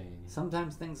saying.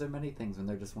 Sometimes things are many things when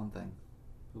they're just one thing.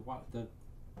 But why,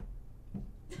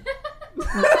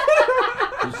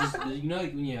 it's just, like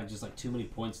when you have just like too many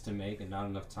points to make and not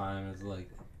enough time, it's like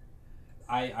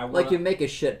I wanna, like you make a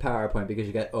shit PowerPoint because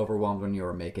you got overwhelmed when you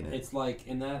were making it. It's like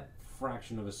in that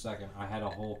fraction of a second, I had a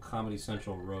whole Comedy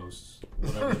Central roast,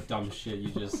 whatever dumb shit you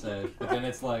just said. But then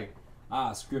it's like,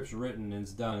 script's written and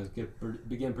it's done. It's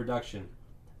begin production.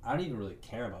 I don't even really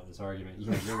care about this argument.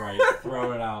 Yeah, you're right.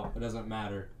 Throw it out. It doesn't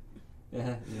matter.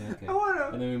 Yeah, okay.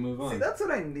 And then we move on. See, that's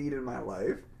what I need in my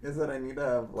life. Is that I need to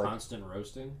have like constant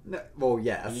roasting. No, well,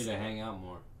 yes. I need to hang out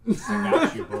more. I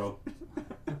got you, bro.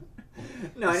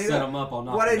 No, I need set them up. I'll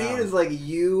knock what I them need down. is like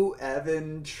you,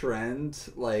 Evan, Trent,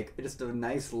 like just a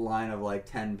nice line of like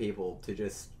 10 people to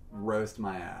just roast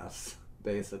my ass,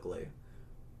 basically.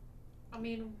 I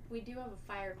mean, we do have a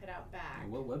fire pit out back.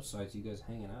 What websites are you guys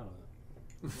hanging out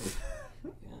on?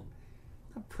 Yeah.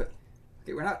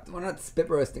 Okay, we're not spit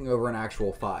roasting over an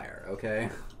actual fire, okay?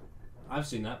 I've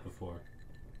seen that before.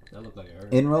 That looked like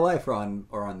a In real life or on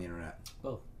the internet?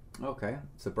 Both. Okay,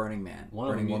 so Burning Man, One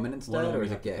Burning of them Woman you, instead, one of them or you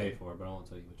is have it to gay? pay for, but I won't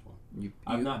tell you which one. You,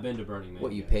 I've not been to Burning Man.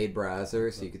 What, you yet. paid browser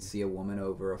so you could see a woman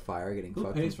over a fire getting Who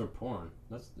fucked? pays for porn?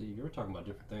 You were talking about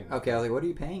different things. Okay, I was like, what are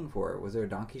you paying for? Was there a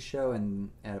donkey show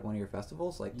at one of your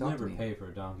festivals? Like, You talk never to me. pay for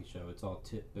a donkey show. It's all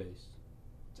tip based.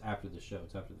 It's after the show.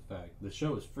 It's after the fact. The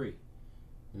show is free.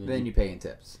 And Then you pay in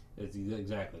tips. It's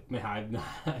exactly. Man,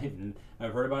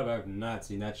 I've heard about it, but I've not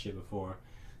seen that shit before.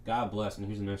 God bless, and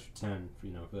here's an extra 10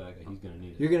 for that guy. He's gonna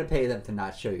need it. You're gonna pay them to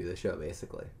not show you the show,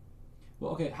 basically.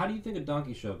 Well, okay. How do you think a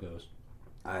donkey show goes?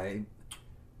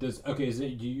 Do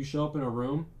you show up in a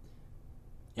room,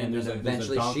 and then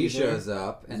eventually donkey she there? shows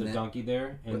up, There's and a donkey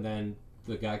there, and then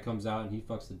the guy comes out and he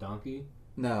fucks the donkey.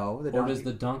 No, Or does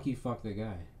the donkey fuck the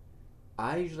guy?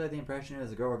 I usually have the impression it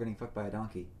was a girl getting fucked by a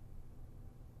donkey.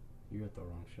 You're at the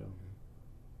wrong show, man.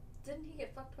 Didn't he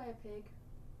get fucked by a pig?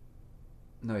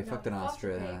 No, he No, fucked he an fucked a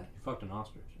ostrich. pig. You fucked an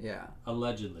ostrich. Yeah,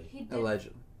 Allegedly. He did.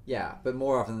 allegedly. Yeah, but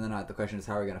more often than not, the question is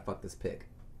how are we gonna fuck this pig?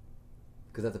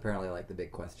 Because that's apparently like the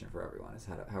big question for everyone is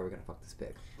how are we gonna fuck this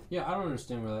pig? Yeah, I don't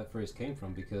understand where that phrase came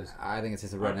from because I think it's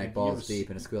just a Have redneck you balls ever deep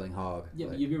and a squealing hog. yeah,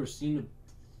 but- have you ever seen a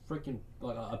freaking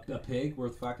like a pig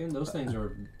worth fucking? Those things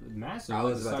are massive. I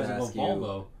Like was the about to size of ask a you-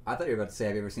 Volvo. I thought you were about to say,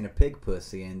 have you ever seen a pig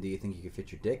pussy, and do you think you could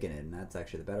fit your dick in it? And that's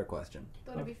actually the better question.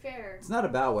 Though to be fair, It's not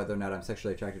about whether or not I'm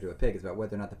sexually attracted to a pig. It's about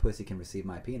whether or not the pussy can receive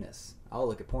my penis. I'll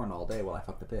look at porn all day while I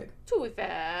fuck the pig. to be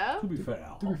fair, To be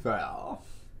fair. Foul.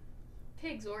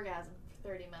 pigs orgasm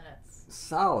 30 minutes.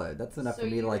 Solid. That's enough So for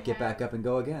me you to like get have- back up and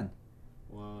go again.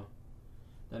 Wow.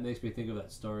 That makes me think of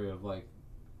that story of like,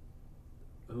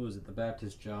 who was it? The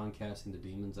Baptist John casting the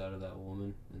demons out of that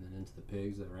woman and then into the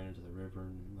pigs that ran into the river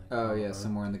and like. Oh yeah, her.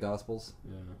 somewhere in the Gospels.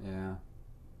 Yeah. Yeah.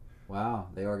 Wow,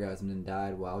 they orgasmed and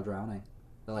died while drowning.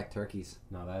 They're like turkeys.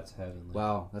 No, that's heavenly.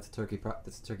 Wow, that's a turkey.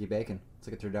 That's turkey bacon. It's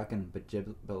like a turducken,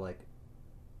 but like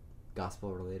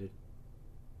gospel related,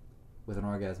 with an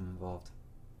orgasm involved.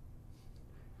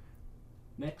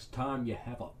 Next time you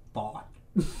have a thought,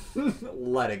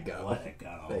 Let it go. let it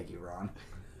go. Thank you, Ron.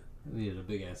 I needed a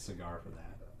big ass cigar for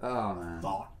that. Oh man.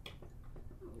 Thought,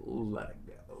 Let it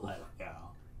go. let it go.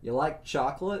 You like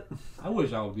chocolate? I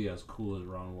wish I would be as cool as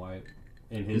Ron White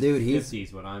in his Dude, he's-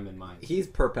 50s when I'm in mine. He's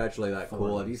perpetually that cool.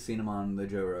 40s. Have you seen him on the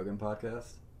Joe Rogan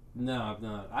podcast? No, I've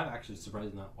not. I've actually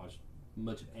surprised not watched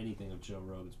much of anything of Joe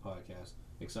Rogan's podcast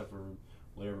except for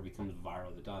whatever becomes viral.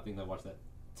 I think I watched that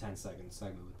 10-second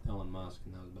segment with Elon Musk,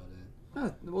 and that was about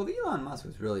it. Well, the Elon Musk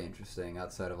was really interesting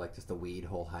outside of like just the weed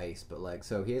whole heist, but like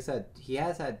so he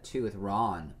has had two with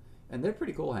Ron, and they're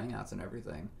pretty cool hangouts and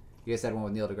everything. He has had one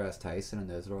with Neil deGrasse Tyson, and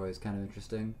those are always kind of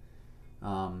interesting.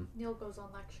 Neil goes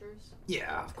on lectures.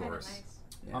 Yeah, of It's kinda course. nice.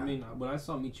 Yeah. I mean, when I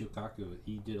saw Michio Kaku,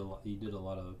 he did a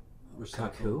lot of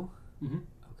recycled. Kaku. Mhm.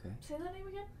 Okay. Say that name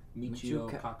again? Michio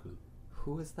Michio Kaku.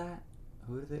 Who is that?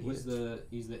 Who is it?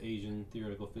 He's the Asian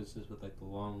theoretical physicist with like the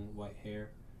long white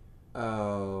hair.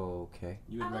 Oh, okay.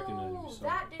 You would recognize him if Oh, you saw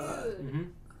that him. dude. Mm-hmm.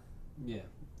 Yeah,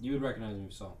 you would recognize him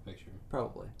if you saw a picture.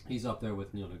 Probably. He's up there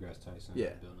with Neil deGrasse Tyson. Yeah.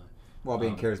 And Bill Nye. While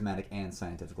being Um, charismatic and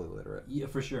scientifically literate. Yeah,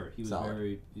 for sure. He was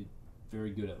Solid.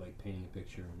 very good at like painting a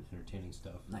picture and entertaining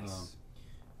stuff. Nice.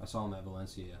 I saw him at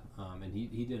Valencia, and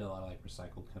he did a lot of like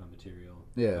recycled kind of material.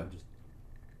 Yeah.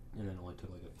 And then only took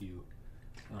like a few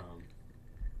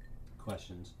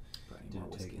questions. Probably more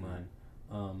Didn't whiskey take in there.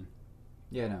 mine.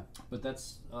 Yeah, no. But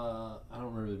that's I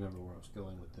don't really remember where I was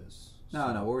going with this. No,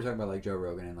 So- no. What we're talking about, like Joe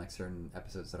Rogan and like certain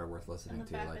episodes that are worth And listening the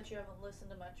to, fact like that you haven't listened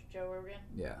to much of Joe Rogan.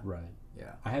 yeah, Right.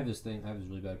 yeah. I have this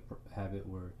really bad habit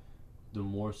where the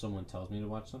more someone tells me to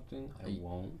watch something, I You-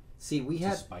 won't. See, we To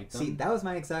had spite see them? that was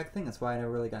my exact thing. That's why I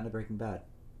never really got into Breaking Bad.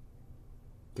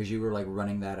 Because you were like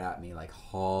running that at me like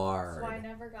hard. So I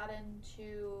never got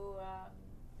into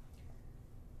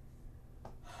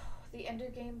the Ender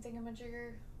Game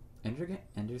thingamajigger.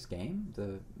 Ender's Game,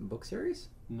 the book series,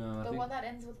 No, I The think one that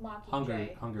ends with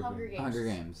Mockingjay. Hunger Games. Hunger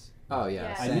Games. Oh yeah,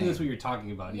 Yeah. I same. knew that's what you're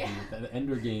talking about. Yeah. Even the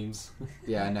Ender Games.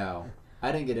 Yeah, I know.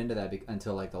 I didn't get into that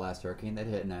until like the last hurricane that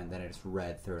hit, and then I just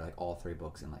read through like all 3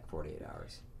 books in like 48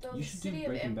 hours. Though You the should City do of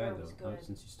Breaking Ember Bad was though, good.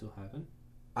 since you still haven't.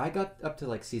 I got up to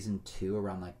like season 2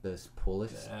 around like this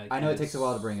Polish. Yeah, I know it it's- takes a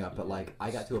while to bring up, but yeah, like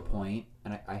I got to a it's slow. point,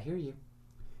 and I hear you.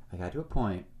 I got to a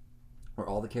point where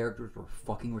all the characters were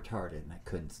fucking retarded, and I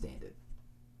couldn't stand it.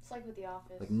 It's like with The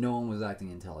Office. Like no one was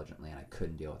acting intelligently, and I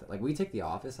couldn't deal with it. Like we take The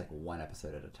Office like 1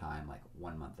 episode at a time, like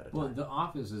 1 month at a Well, time. The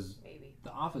Office is Maybe.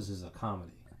 a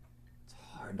comedy. It's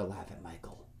hard to laugh at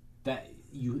Michael. That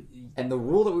you And the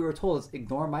rule that we were told is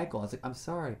ignore Michael. It's like I'm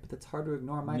sorry, but it's hard to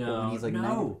ignore Michael no, when he's like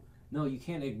 90. no, you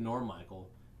can't ignore Michael.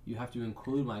 You have to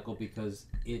include Michael because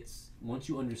it's once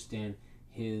you understand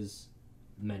his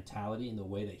mentality and the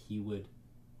way that he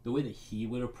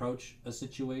would approach a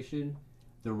situation,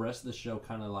 the rest of the show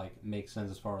kind of like makes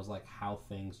sense as far as like how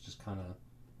things just kind of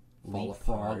Fall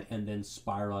leapfrog apart. and then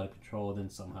spiral out of control, then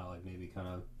somehow like maybe kind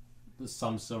of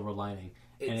some silver lining.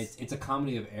 And it's a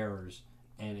comedy of errors,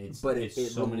 and it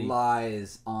so many.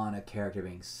 relies on a character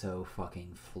being so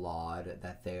fucking flawed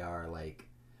that they are like,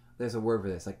 there's a word for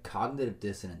this, like cognitive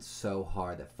dissonance so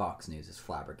hard that Fox News is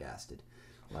flabbergasted.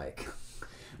 Like,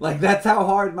 like that's how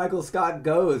hard Michael Scott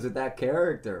goes with that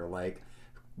character. Like,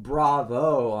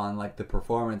 bravo on like the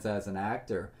performance as an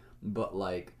actor, but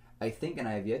like I think, and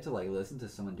I have yet to like listen to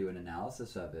someone do an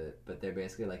analysis of it, but they're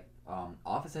basically like,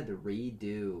 Office had to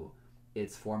redo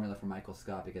its formula for Michael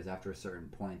Scott because after a certain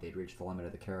point they'd reached the limit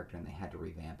of the character and they had to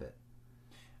revamp it.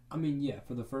 I mean, yeah,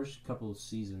 for the first couple of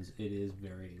seasons, it is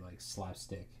very like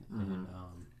slapstick, and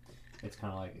it's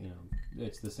kind of like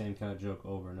it's the same kind of joke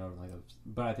over and over.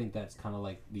 But I think that's kind of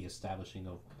like the establishing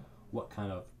of what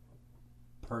kind of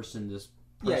person this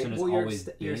person has always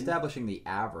been. You're establishing the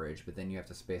average, but then you have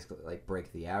to basically like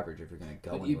break the average if you're going to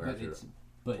go anywhere.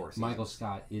 But 4 Michael seasons.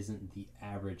 Scott isn't the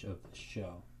average of the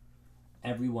show.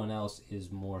 Everyone else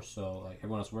is more so like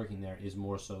everyone else working there is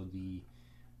more so the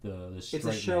straight It's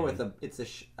a show man.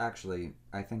 with actually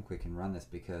I think we can run this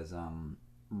because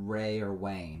Ray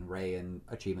in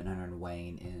Achievement Hunter and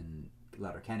Wayne in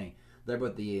Letterkenny, they're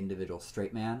both the individual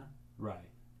straight man. Right.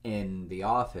 In The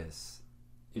Office,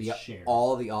 It's shared.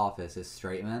 All the office is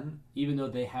straight men. Even though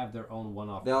they have their own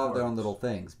one-off. They all have their own little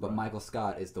things, but Right. Michael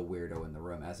Scott is the weirdo in the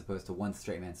room, as opposed to one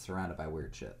straight man surrounded by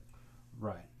weird shit.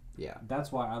 Right. Yeah.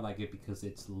 That's why I like it, because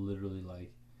it's literally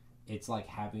like, it's like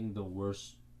having the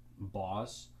worst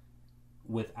boss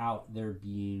without there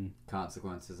being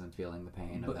Consequences and feeling the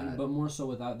pain of but, that. but more so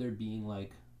without there being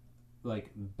like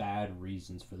bad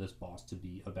reasons for this boss to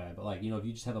be a bad, but like, you know, if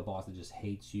you just have a boss that just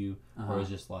hates you, or is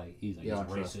just like he's Yeah,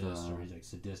 he's racist, or he's like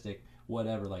sadistic,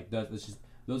 whatever, like that's just,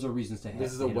 those are reasons to hate.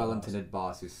 This is a well-intended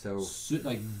boss who's so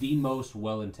like the most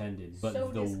well-intended, but So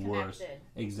the worst. disconnected.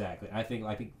 Exactly. I think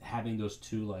having those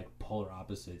two like polar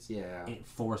opposites, yeah. it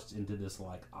forced into this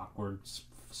like awkward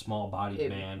small-bodied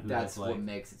man who That's is like, what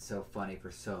makes it so funny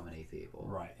for so many people.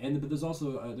 right. And but there's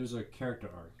also there's a character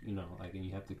arc, you know, like, and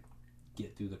you have to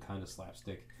get through the kind of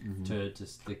slapstick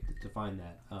to find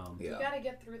that. You gotta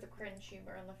get through the cringe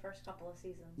humor in the first couple of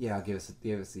seasons. Yeah, give us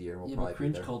a year. We'll yeah, probably but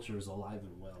cringe be there. culture is alive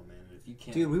and well, man. And if you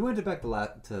can't, Dude, we went back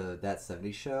to that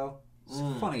 '70s show. It's the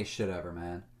Mm. funniest shit ever,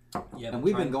 man. yeah, And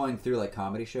we've been going through like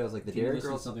comedy shows, like the Can you Dairy listen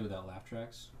to Girls. something without laugh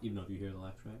tracks, even though if you hear the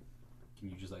laugh track? Can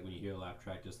you just like, when you hear a laugh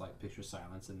track, just like picture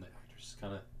silence and the actors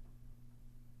kind of.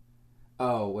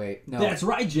 Oh wait, no. That's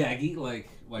right, Jaggy. Like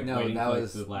No, waiting that for, like,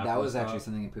 was the laugh that to was stop. actually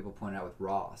something that people pointed out with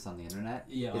Ross on the internet.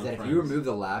 Yeah, is on that if Friends. you remove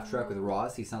the laugh track with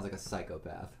Ross, he sounds like a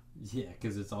psychopath. Yeah,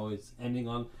 because it's always ending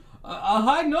on a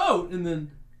high note and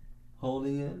then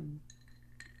holding it.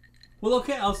 Well,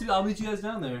 okay, I'll meet you guys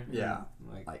down there. Yeah.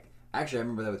 Like Actually, I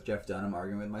remember that with Jeff Dunham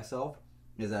arguing with myself.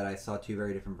 Is that I saw two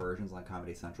very different versions on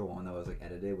Comedy Central. One that was like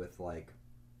edited with like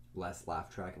less laugh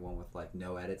track, and one with like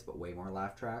no edits but way more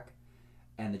laugh track.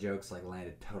 And the jokes like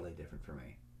landed totally different for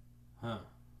me. huh?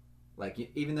 Like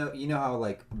even though you know how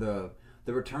like the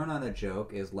return on a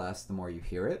joke is less the more you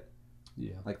hear it.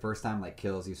 Yeah. Like first time like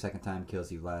kills you, second time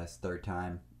kills you less, third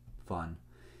time fun,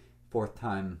 fourth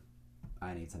time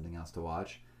I need something else to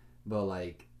watch. But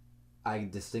like I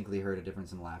distinctly heard a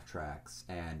difference in laugh tracks,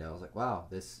 and I was like, wow,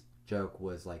 this joke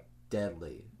was like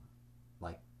deadly.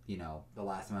 Like, you know, the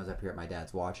last time I was up here at my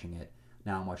dad's watching it,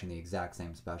 now I'm watching the exact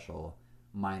same special,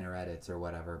 minor edits or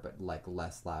whatever, but like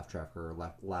less laugh track or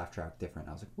laugh track different.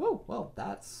 I was like, whoa, well,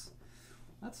 that's.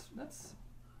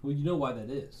 Well, you know why that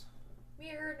is.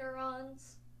 Mirror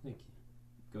neurons. Thank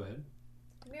you. Go ahead.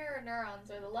 Mirror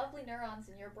neurons are the lovely neurons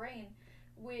in your brain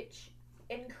which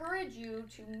encourage you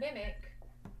to mimic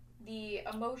the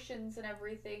emotions and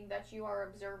everything that you are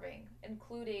observing,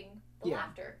 including the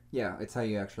laughter. Yeah, it's how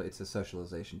you actually. It's a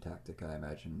socialization tactic, I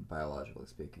imagine, biologically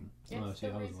speaking. Oh, see,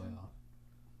 I was way reason. off.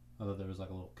 I thought there was like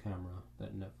a little camera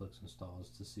that Netflix installs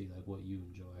to see like what you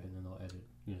enjoy, and then they'll edit.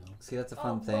 You know. See, that's a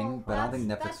fun Oh, thing, well, but I don't think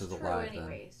that's Netflix was true alive then.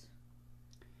 anyways.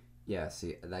 Yeah,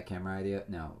 see, that camera idea?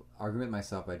 No. Argument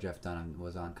Myself by Jeff Dunham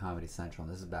was on Comedy Central,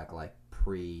 and this is back, like,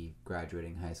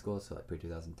 pre-graduating high school, so, like,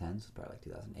 pre-2010, so it's probably, like,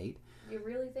 2008. You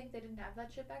really think they didn't have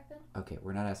that shit back then? Okay,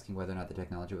 we're not asking whether or not the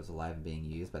technology was alive and being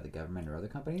used by the government or other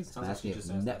companies. Sounds I'm like asking you if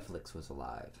just asked that. Netflix was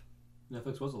alive.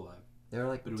 Netflix was alive, They were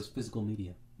like... but it was physical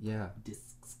media. Yeah.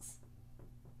 Discs.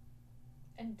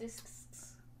 And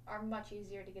discs are much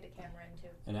easier to get a camera into.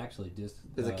 And actually, discs.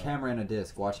 There's a camera and a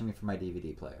disc watching me from my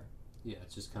DVD player. Yeah,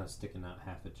 it's just kind of sticking out,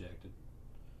 half ejected.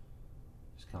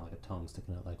 Just kind of like a tongue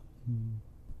sticking out, like.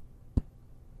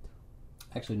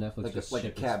 Actually, Netflix Like just a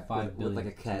shipped cat, 5 with billion. like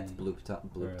a cat's to- bloop tongue.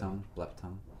 or, Blep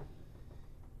tongue.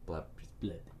 Blep.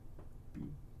 Blip.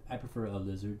 I prefer a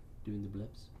lizard doing the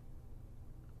blips.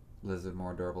 Lizard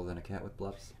more adorable than a cat with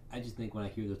bleps. I just think when I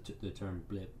hear the term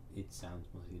blip, it sounds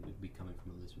more like it would be coming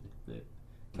from a lizard. Like blip.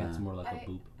 Cat's more like a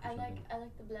boop. Or I something.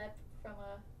 like the blep from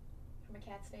a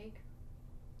cat snake.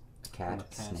 A cat, From a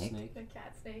cat snake? A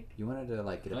cat snake. You wanted to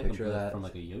like get I a like picture of blip that? from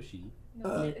like a Yoshi.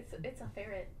 No, it's a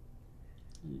ferret.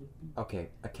 Okay,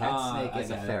 a cat snake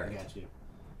is a ferret. I got you.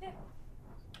 Yeah.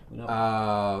 Well, no,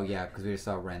 Oh yeah, because we just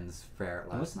saw Ren's ferret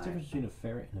what's last the night. difference between a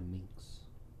ferret and a minx?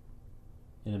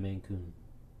 And a Maine Coon.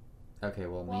 Okay,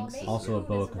 well, minx Maine is Also a Coon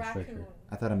boa is constrictor. raccoon.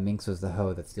 I thought a minx was the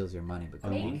hoe that steals your money, but A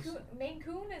Maine minx? Coon, Maine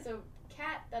Coon is a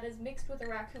cat that is mixed with a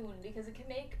raccoon because it can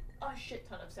make a shit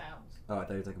ton of sounds. Oh, I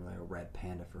thought you were talking about like a red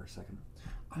panda for a second.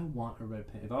 I want a red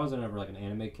panda. If I was ever like an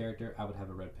anime character, I would have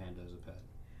a red panda as a pet.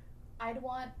 I'd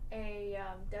want a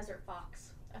desert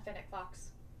fox, a fennec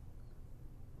fox.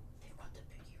 They've got the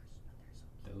big ears and they're so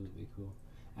That would be cool.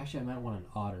 Actually, I might want an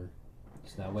otter,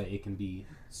 so that way it can be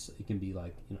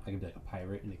like, you know, I can be like a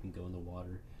pirate and it can go in the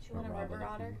water. Do you want a rob river other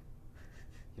otter? people.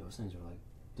 Yo, those things are like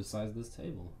the size of this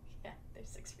table. Yeah, they're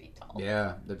 6 feet tall.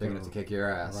 Yeah, they're big enough to kick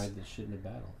your ass. Ride this shit in a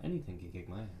battle. Anything can kick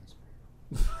my ass.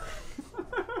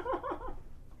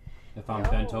 If I'm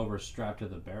Yo. bent over, strapped to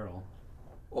the barrel.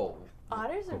 Oh,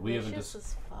 Otters are But we haven't vicious dis-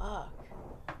 as fuck.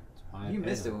 You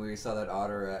missed it when we saw that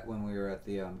otter when we were at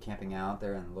the camping out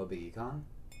there in Little Big Econ.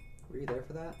 Were you there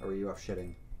for that, or were you off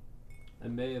shitting? I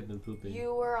may have been pooping.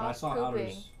 You were but I off saw pooping.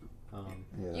 otters.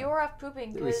 Yeah. You were off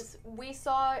pooping because we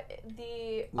saw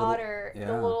the otter, the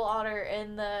little otter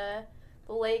in the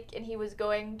lake, and he was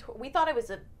going. We thought it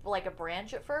was a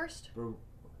branch at first.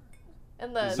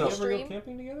 In the Did we ever stream. go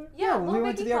camping together? Yeah, when we Little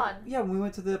went Big to Econ. when we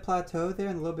went to the plateau there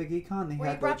in the Little Big Econ, they Where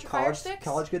you had brought the your fire sticks?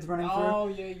 college kids running through. Oh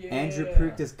yeah. Andrew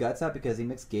puked his guts out because he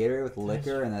mixed Gatorade with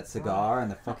liquor and that cigar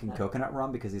and the fucking coconut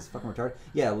rum because he's fucking retarded.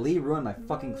 Yeah, Lee ruined my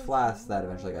fucking flask that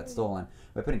eventually got stolen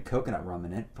by putting coconut rum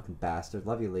in it. Fucking bastard.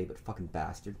 Love you, Lee, but fucking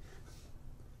bastard.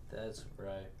 That's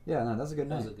right. Yeah, no, that was a good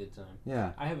That night. was a good time.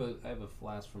 Yeah. I have a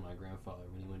flask from my grandfather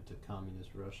when he went to communist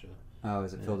Russia. Oh,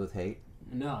 is it filled with hate?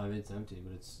 No, I mean it's empty,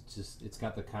 but it's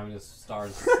got the communist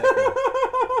stars.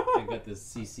 I got the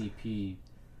CCP,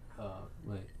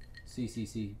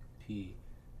 CCCP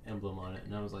emblem on it,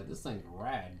 and I was like, this thing's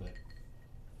rad, but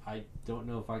I don't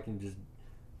know if I can just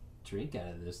drink out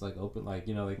of this, like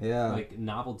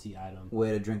novelty item.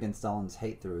 Way to drink in Stalin's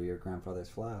hate through your grandfather's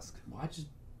flask. Well,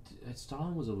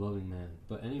 Stalin was a loving man,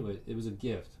 but anyway, it was a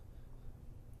gift.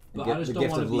 But The I just gift don't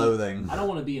want to of be. loathing. I don't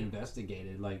want to be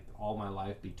investigated, like all my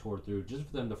life be tore through, just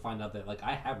for them to find out that like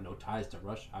I have no ties to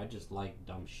Russia. I just like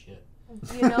dumb shit.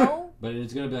 You know. But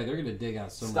it's gonna be like they're gonna dig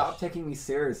out so much. Stop taking me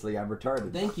seriously. I'm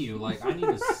retarded. Thank you. Like I need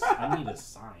a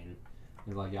sign.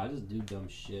 It's like I just do dumb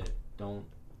shit. Don't.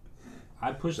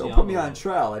 I push. Don't the put me on envelope.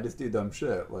 trial. I just do dumb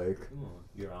shit. Like. Come on,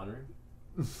 Your Honor.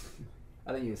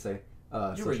 I think you say. You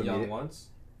were social young media. once.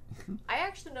 I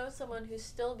actually know someone who's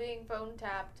still being phone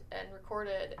tapped and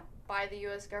recorded by the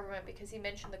U.S. government because he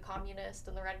mentioned the communist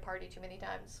and the Red Party too many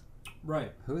times.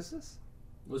 Right. Who is this?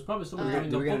 It was probably someone Do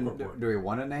doing the book report. Do we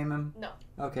want to name him? No.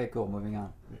 Okay, cool. Moving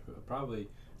on. Probably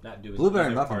not doing. Blueberry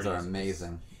either muffins parties. are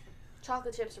amazing.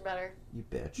 Chocolate chips are better. You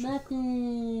bitch.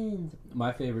 Muffins.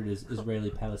 My favorite is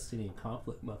Israeli-Palestinian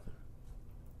conflict muffin.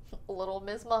 Little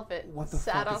Miss Muffet What the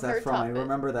sat fuck on is her that from? I tuffet,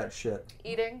 remember that shit.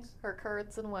 eating her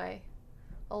curds and whey.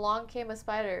 Along came a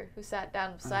spider who sat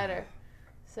down beside her.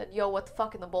 Said, "Yo, what the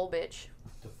fuck in the bowl, bitch?"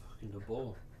 The fuck in the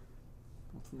bowl.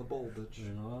 What's in the bowl, bitch?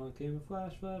 And along came a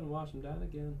flash flood and washed him down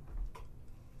again.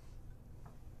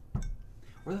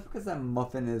 Where the fuck is that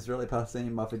muffin Israeli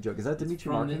Palestinian muffin joke? Is that Dimitri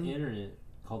From Martin? the internet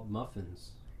called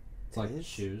muffins. It's like is?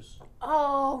 shoes.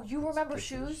 Oh, you remember Get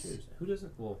some shoes? Who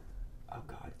doesn't? Well, Oh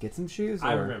god, get some shoes.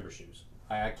 I or- remember shoes.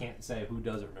 I can't say who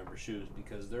doesn't remember shoes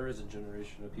because there is a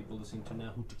generation of people listening to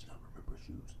now who does not remember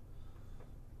shoes.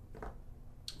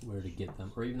 Where to get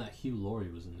them, or even that Hugh Laurie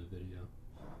was in the video.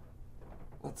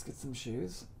 Let's get some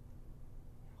shoes.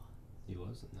 He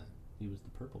wasn't that. He was the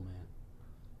Purple Man.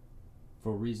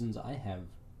 For reasons I have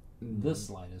the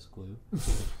slightest clue,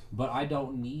 but I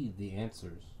don't need the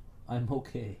answers. I'm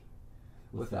okay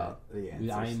with Without that. the answers.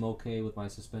 I am okay with my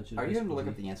suspension. Are of you going to look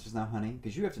disbelief. up the answers now, honey?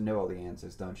 Because you have to know all the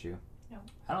answers, don't you?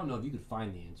 I don't know if you could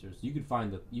find the answers. You could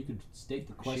find the. You could state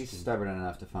the question. She's stubborn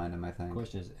enough to find them, I The think.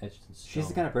 question is etched in stone. She's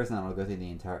the kind of person that will go through the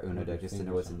entire Uno With her deck just to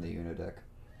know fingers what's in on the it. Uno deck.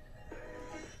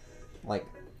 Like,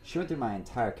 she went through my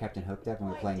entire Captain Hook deck when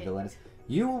we were I playing didn't. Villainous.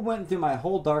 You went through my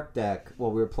whole Dark deck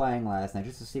while we were playing last night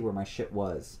just to see where my shit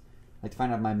was. Like, to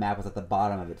find out my map was at the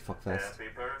bottom of it, fuckfest. Happy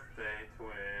birthday,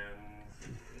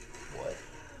 twins. What?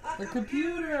 A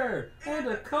computer and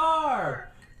a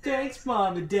car. Thanks,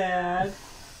 Mom and Dad.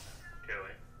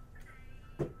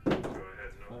 Kelly, go ahead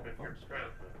and open your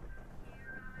present.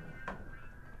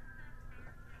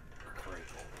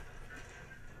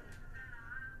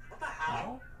 What the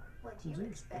hell? What'd you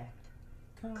expect?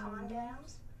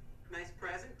 Condoms? Nice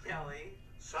present, Kelly.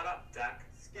 Shut up, Duck.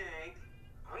 Skank.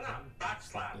 I'm gonna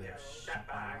backslap you,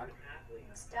 shitbag.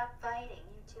 Stop fighting.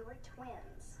 You two are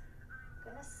twins.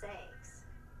 Goodness sakes.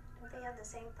 Don't they have the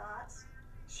same thoughts?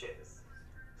 Shiz.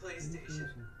 PlayStation.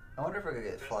 I wonder if I could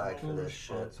get flagged for this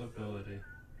shit. Responsibility.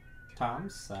 Tom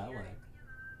Selleck.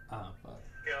 Ah, fuck.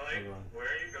 Kelly, Everyone. where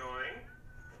are you going?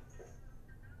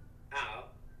 Out.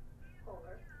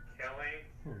 Over.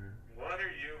 Kelly, what are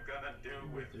you gonna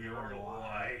do with your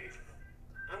life?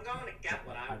 I'm going to get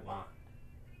what I want.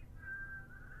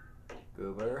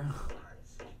 Goober.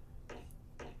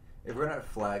 If we're not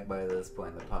flagged by this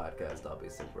point in the podcast, I'll be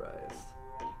surprised.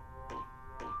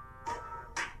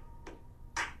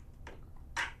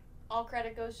 All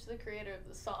credit goes to the creator of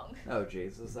the song. Oh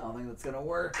Jesus, I don't think that's gonna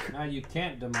work. Now you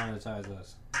can't demonetize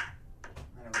us. I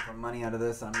don't get money out of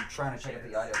this. I'm trying to check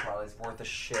if the audio quality is worth the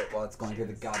shit while it's going through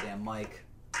the goddamn mic.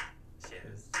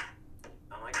 Shiz.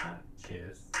 Oh my god.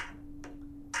 Cheers.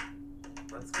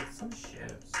 Let's get some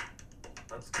shifts.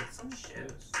 Let's get some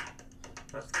shifts.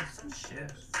 Let's get some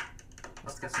shifts.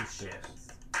 Let's get some shifts.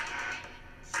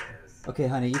 Shiz. Okay,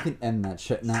 honey, you can end that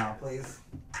shit now, please.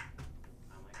 Oh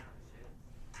my god, shit.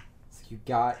 So you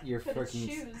got your Good at freaking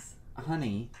shoes.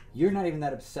 honey. You're not even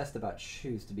that obsessed about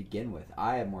shoes to begin with.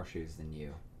 I have more shoes than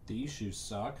you. These shoes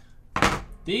suck.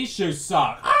 These shoes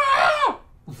suck. Ah!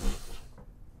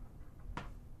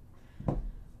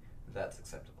 That's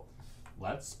acceptable.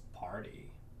 Let's party.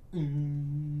 Do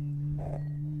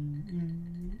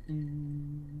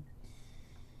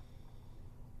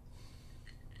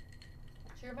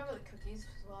you remember the cookies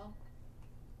as well?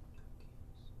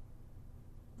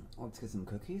 Let's get some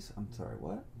cookies. I'm sorry,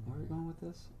 what? Where are we going with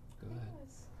this? Go ahead.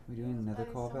 We doing another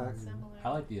callback? I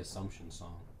like the Assumption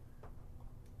song.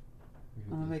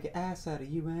 I'm gonna make an ass out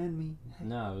of you and me.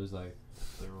 No, it was like,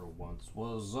 there once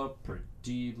was a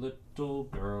pretty little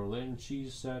girl and she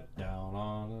sat down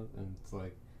on it. And it's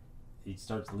like, he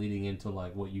starts leading into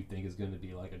like what you think is going to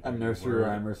be like A nursery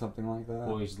rhyme or something like that.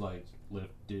 Boys like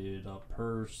lifted up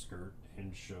her skirt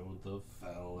and showed the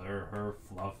feller her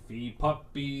fluffy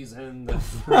puppies and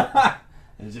the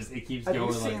and it keeps Have going.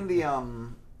 you seen like,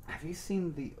 the Have you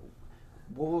seen the?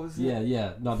 What was it?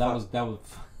 Yeah. No, that was.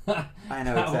 I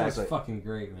know that exactly. was fucking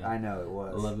great, man. I know it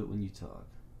was. I love it when you talk.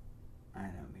 I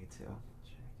know, me too.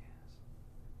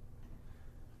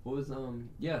 What was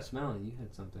Yes, Melanie, you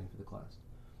had something for the class.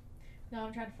 No,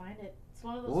 I'm trying to find it. It's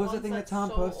one of those What was the ones thing that that's Tom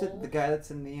so posted? old. The guy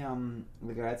that's in the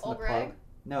guy that's in Old the parlor. Greg?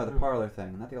 No, the parlor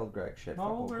thing, not the old Greg shit. Fuck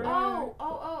Old old Greg. Greg.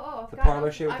 Oh! The I've got parlor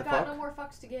no, shit with I've the got fuck? no more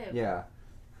fucks to give. Yeah.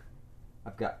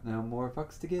 I've got no more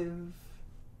fucks to give.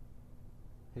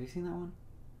 Have you seen that one?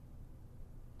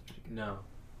 No.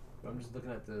 I'm just looking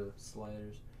at the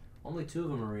sliders. Only 2 of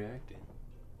them are reacting.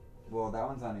 Well, that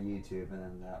one's on YouTube, and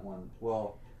then that one.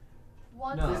 Well,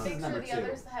 One's No, the this is mixer, number the 2.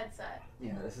 other's the headset.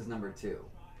 yeah, this is number 2.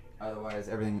 Otherwise,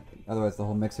 everything. Otherwise, the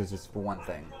whole mixer's just for one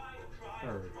thing.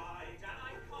 Heard.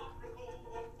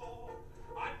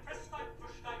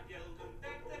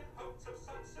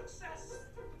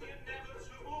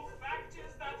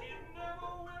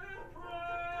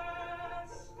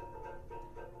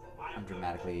 I'm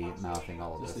dramatically mouthing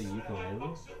all of Is this this. the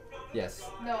ukulele? Yes.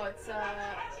 No, it's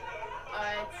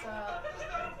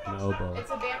No, but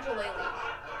it's a banjolele.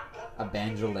 A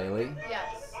banjolele.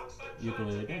 Yes.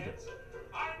 ukulele banjo.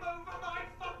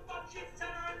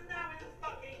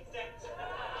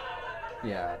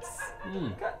 Yeah,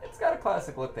 it's got a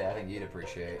classic look that I think you'd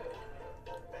appreciate.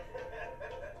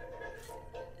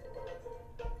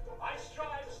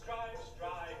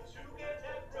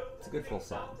 It's a good full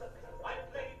song.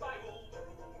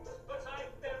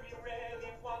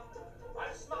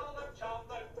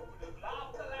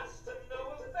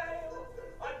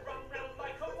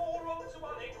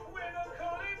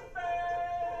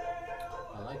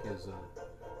 I like his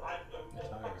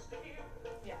attire.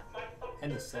 Yeah.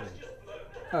 And the setting.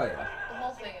 Oh yeah. The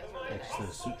whole thing is really Like just a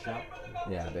nice. suit shop.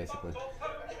 Yeah, basically.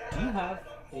 Do you have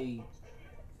a...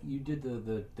 You did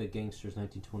the Gangsters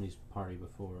 1920s party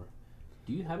before.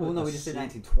 Do you have Well, a, no, a we just did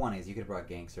suit? 1920s. You could have brought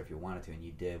Gangster if you wanted to, and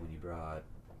you did when you brought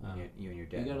you and your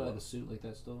Do dad. you got like What a suit like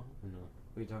that still? Or no?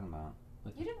 are you talking about?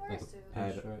 Like, You didn't wear like a suit. I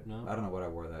had- pinstripe? No? I don't know what I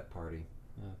wore that party.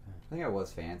 Okay. I think I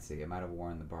was fancy. I might have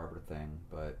worn the barber thing,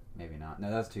 but maybe not.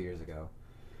 No, that was 2 years ago.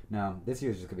 No, this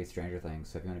year's just gonna be Stranger Things.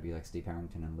 So if you want to be like Steve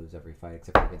Harrington and lose every fight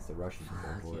except for against the Russians, go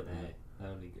for it. Okay, that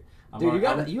would be good.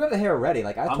 Dude, you have the hair ready.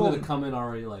 Like I I'm told gonna come in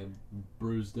already like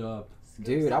bruised up.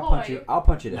 dude, I'll Ahoy. punch you. I'll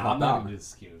punch you to No, help I'm not out. gonna do the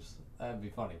excuse. That'd be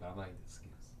funny, but I'm not gonna do the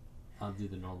excuse. I'll do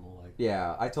the normal like.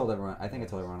 Yeah, I told everyone. I think I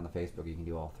told everyone on the Facebook you can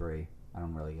do all 3. I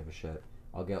don't really give a shit.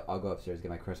 I'll go upstairs, get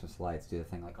my Christmas lights, do the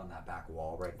thing like on that back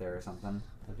wall right there or something.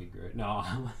 That'd be great. No,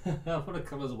 I'm gonna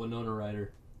come as a Winona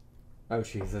Ryder. Oh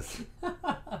Jesus!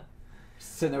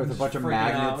 Sitting there with a bunch of Freaking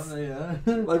magnets. out,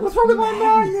 yeah. Like, what's wrong with my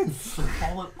magnets?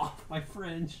 Falling off my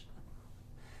fringe.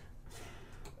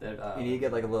 That, You need to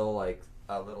get like a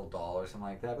little doll or something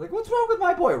like that. Be like, what's wrong with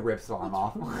my boy? Rips on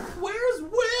off. Where's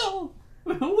Will?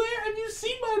 Where have you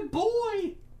seen my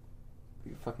boy?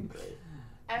 You're fucking great.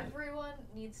 Everyone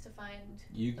needs to find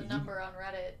You- the you- number on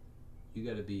Reddit. You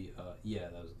gotta be. Yeah,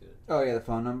 that was good. Oh yeah, the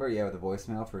phone number. Yeah, with the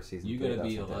voicemail for season. You 3. gotta That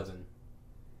be was fantastic. 11.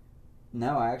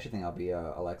 No, I actually think I'll be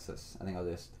Alexis. I think I'll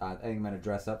just. I think I'm gonna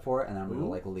dress up for it, and then I'm gonna Who?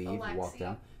 like leave, walk Alexi?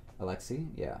 down. Alexi,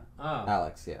 yeah. Oh.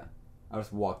 Alex, yeah. I'll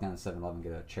just walk down to 7-Eleven,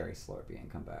 get a cherry Slurpee, and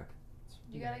come back.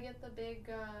 You gotta get the big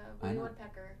I Woody know.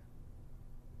 Woodpecker.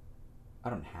 I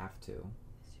don't have to.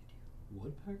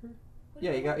 Woodpecker? Woody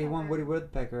Yeah, you won Woody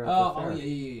Woodpecker. Woodpecker. At Oh, the fair.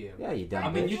 yeah. Yeah, you dumb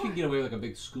I mean, bitch. you can get away with like a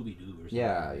big Scooby Doo or something.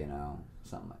 Yeah, you know,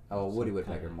 something like. Oh, Woody Some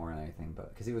Woodpecker kinda- more than anything, but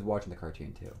because he was watching the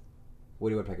cartoon too.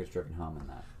 Woody Woodpecker's driven home in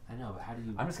that. I know, but how do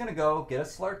you? I'm just gonna go get a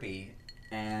Slurpee,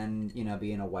 and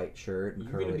be in a white shirt and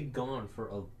You're curly. gonna be gone for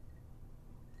a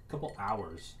couple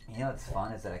hours. You know what's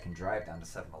fun is that I can drive down to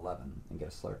 7-Eleven and get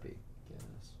a Slurpee. Yes.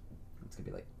 It's gonna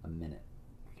be like a minute.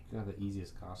 You got the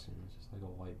easiest costume. It's just like a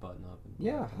white button up. And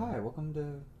Yeah, hi, welcome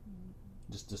to...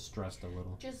 Just distressed a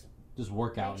little. Just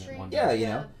work out make in sure it one you day. Yeah, get you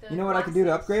know. the You know what I can do to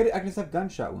glasses. upgrade it? I can just have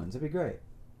gunshot wounds. It'd be great.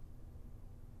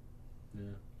 Yeah.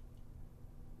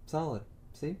 Solid.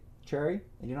 See? Cherry?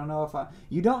 And you don't know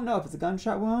if it's a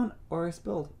gunshot wound or I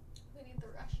spilled. We need the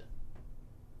Russian.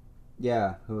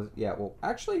 Yeah, well,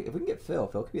 actually, if we can get Phil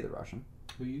could be the Russian.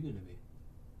 Who are you gonna be?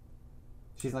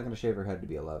 She's not gonna shave her head to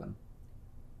be 11.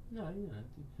 No, you don't have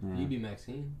to. Yeah. You be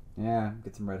Maxine. Yeah,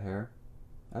 get some red hair.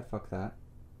 I'd fuck that.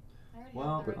 I already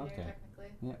Well, have the red okay. hair,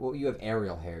 technically. Yeah, well, you have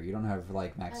Ariel hair. You don't have,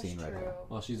 like, Maxine That's red true. hair.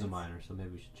 Well, she's a That's- minor, so maybe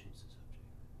we should change the subject.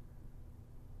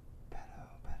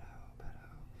 Pedo.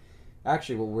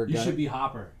 Actually, well, we're You gonna... should be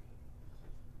Hopper.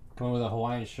 Come on with a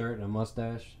Hawaiian shirt and a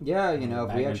mustache. Yeah, you know, if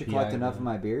we Magnum actually collect PI, enough yeah. of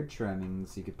my beard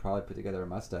trimmings, you could probably put together a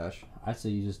mustache. I'd say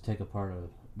you just take apart a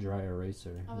dry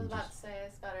eraser. I was and about just, to say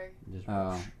it's better. just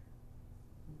Oh.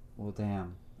 Well,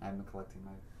 damn. I've been collecting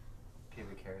my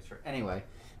pubic hairs for... Anyway,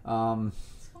 Someone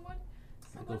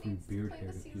go from needs to beard play hair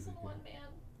the to season pubic one, hair. man.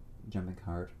 jumping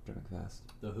hard, jumping fast.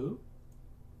 The who?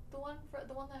 The one that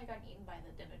got eaten by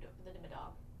the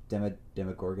Dimmadog.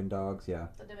 Demogorgon dogs, yeah.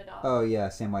 The Dimmadog. Oh, yeah,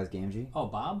 Samwise Gamgee. Oh,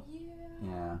 Bob? Yeah.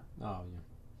 Yeah. Oh,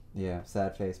 yeah. Yeah,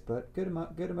 sad face, but good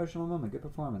emotional moment, good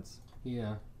performance.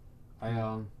 Yeah.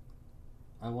 I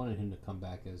wanted him to come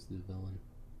back as the villain.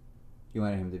 You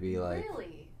wanted him to be like...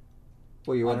 Really?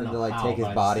 Well, you I wanted don't him to, know like, how, take his but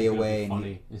I just body think it would be away and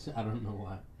funny. I don't know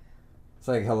why. it's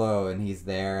like, hello, and he's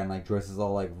there, and, like, Joyce is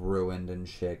all, like, ruined and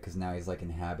shit, because now he's, like,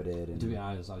 inhabited, and... To be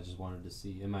honest, I just wanted to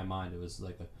see. In my mind, it was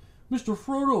like a Mr.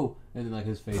 Frodo, and then like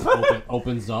his face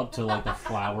opens up to like the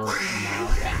flower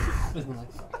mouth. And I'm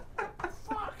like,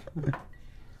 fuck.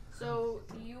 So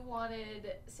you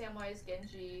wanted Samwise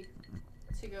Genji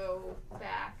to go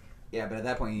back. Yeah, but at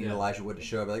that point, you need Yeah. Elijah Wood to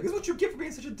show up, like, this is what you get for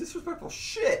being such a disrespectful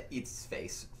shit! Eats his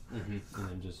face. And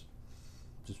then just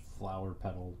flower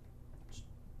petal.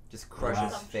 Just crushes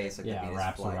Wraps- his face like yeah, the Venus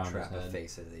wraps around his flytrap of head.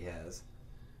 faces that he has.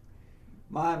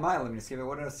 Let me just give it,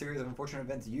 what a series of unfortunate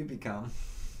events you become.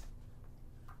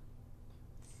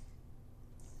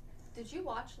 Did you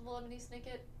watch the Lemony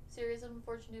Snicket series of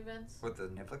unfortunate events? What, the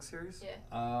Netflix series? Yeah.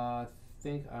 I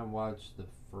think I watched the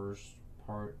first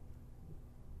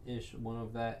part-ish one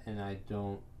of that, and it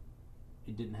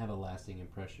didn't have a lasting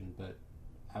impression, but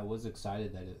I was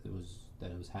excited that it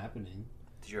was happening.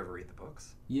 Did you ever read the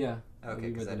books? Yeah. Okay, we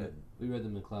because read I them. didn't. We read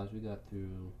them in class. We got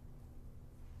through.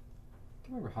 I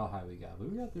can't remember how high we got, but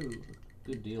we got through a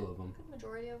good deal of them. Good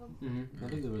majority of them. I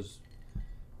think there was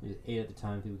maybe 8 at the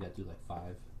time. I think we got through like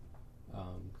 5,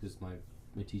 because my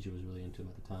teacher was really into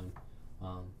them at the time,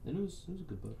 and it was a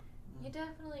good book. You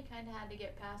definitely kind of had to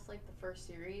get past like the first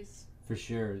series. For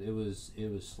sure, it was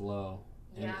slow,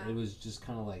 and Yeah. it was just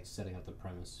kind of like setting up the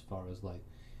premise as far as like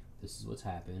this is what's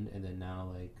happened, and then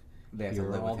now like They have to here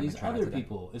are live all with him these and try not other to die.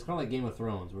 people. It's kind of like Game of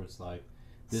Thrones, where it's like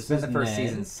this Spend is the first Ned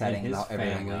season setting and his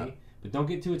everything family, up. but don't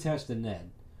get too attached to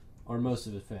Ned or most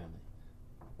of his family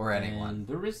Or anyone. And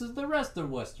the rest is the rest of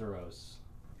Westeros.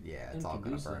 Yeah, it's all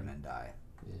gonna Introducing. burn and die.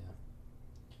 Yeah.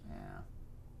 Yeah.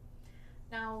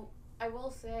 Now, I will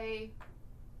say,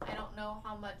 I don't know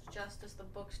how much justice the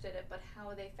books did it, but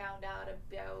how they found out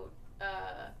about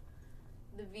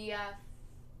the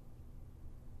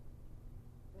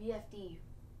VFD.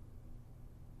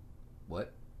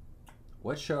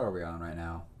 What show are we on right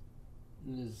now?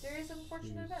 Series of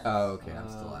unfortunate events. Oh, okay, I'm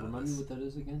still out of Remind me this. what that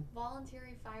is again. Volunteer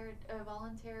fire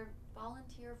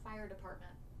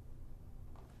department.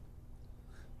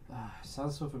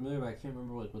 Sounds so familiar, but I can't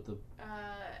remember what the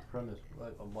premise,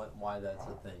 why that's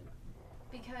a thing.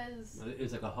 Because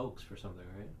It's like a hoax for something,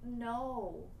 right?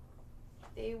 no,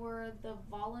 they were the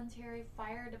voluntary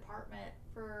fire department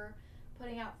for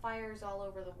putting out fires all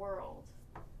over the world,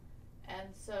 and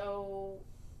so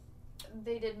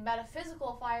they did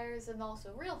metaphysical fires and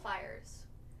also real fires,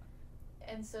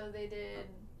 and so they did.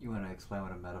 You want to explain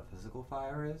what a metaphysical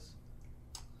fire is?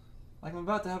 Like, I'm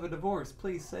about to have a divorce.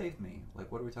 Please save me.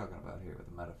 Like, what are we talking about here with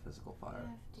a metaphysical fire?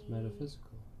 It's metaphysical.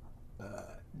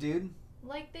 Dude,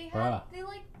 Like they Bruh. had, they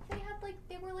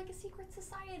were like a secret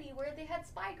society where they had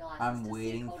spy glasses. I'm to see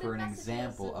waiting coded for an messages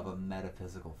example and- of a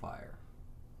metaphysical fire.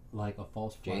 Like a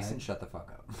false flag. Jason, shut the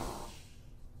fuck up.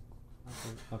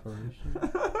 Operation.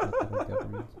 That's what the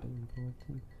government's been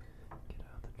collecting. Get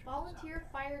out the volunteer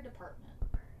fire department.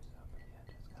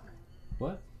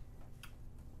 What?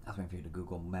 I was waiting for you to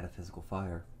Google metaphysical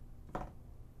fire.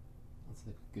 That's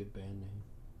like a good band name.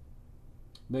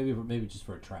 Maybe just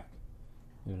for a track.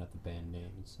 Maybe not the band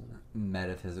name. So.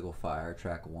 Metaphysical Fire,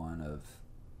 track 1 of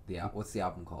What's the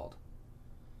album called?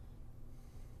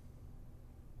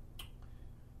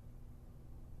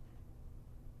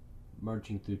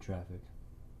 Marching Through Traffic.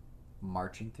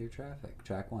 Marching Through Traffic.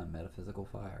 Track 1, Metaphysical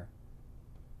Fire.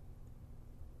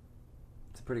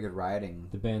 It's a pretty good writing.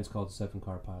 The band's called Seven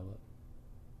Car Pilot.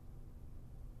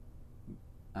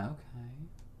 Okay.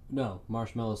 No,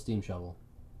 Marshmallow Steam Shovel.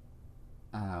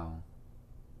 Oh.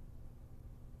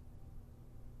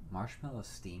 Marshmallow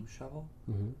Steam Shovel?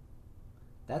 Mm-hmm.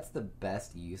 That's the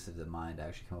best use of the mind to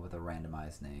actually come up with a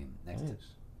randomized name. Next to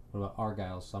What about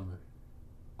Argyle Summer?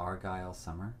 Argyle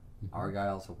Summer? Mm-hmm.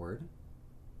 Argyle's a word?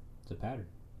 It's a pattern.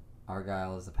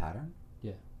 Argyle is a pattern?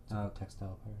 Yeah. It's a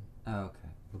textile pattern. Oh, okay.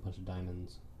 With a bunch of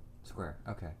diamonds. Square.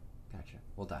 Okay. Gotcha.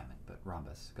 Well, diamond, but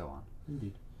rhombus. Go on.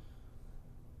 Indeed.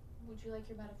 Would you like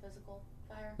your metaphysical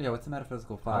fire? Yeah, what's a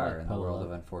metaphysical I fire like in the world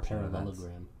of unfortunate events?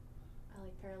 parallelogram. I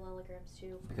like parallelograms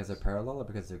too. Because they're parallel or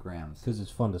because they're grams? Because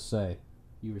it's fun to say.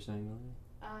 You were saying,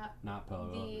 Melanie? Not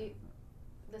parallelogram.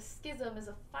 The schism is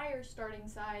a fire starting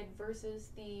side versus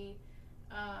the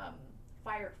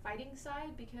firefighting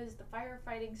side, because the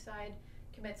firefighting side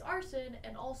commits arson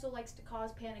and also likes to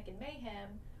cause panic and mayhem,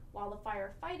 while the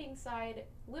firefighting side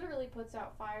literally puts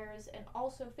out fires and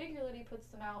also figuratively puts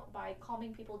them out by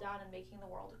calming people down and making the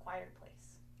world a quieter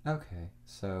place. Okay,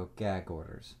 so gag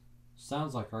orders.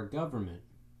 Sounds like our government.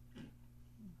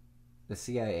 The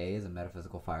CIA is a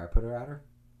metaphysical fire putter outer?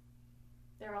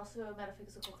 They're also a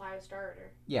metaphysical fire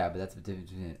starter. Yeah, but that's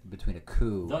between a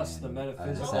coup Thus, and the an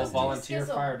Metaphysical assassination. Volunteer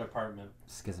Schism. Fire Department.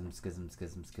 Schism.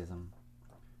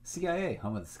 CIA,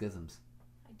 home of the schisms.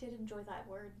 I did enjoy that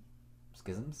word.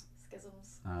 Schisms?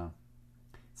 Schisms. Oh.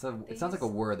 So They it sounds like a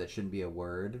use- word that shouldn't be a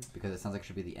word because it sounds like it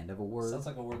should be the end of a word. Sounds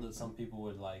like a word that some people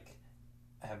would like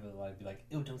have it like be like,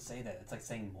 ew, don't say that. It's like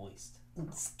saying moist.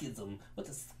 Schism. What's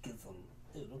a schism?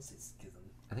 Ew, don't say schism.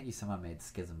 I think you somehow made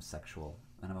schism sexual,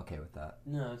 and I'm okay with that.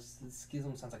 No,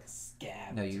 schism sounds like a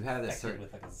scab. No, you have this infected certain-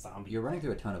 with like a zombie. You're running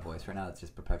through a tone of voice right now that's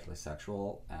just perpetually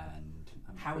sexual, and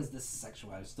How is this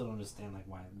sexual? I still don't understand like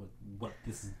why what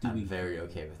this is doing. I'm very for me.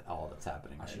 okay with all that's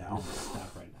happening I right should now. really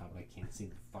stop right now, but I can't seem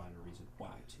to find a reason why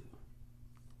to.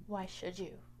 Why should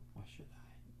you? Why should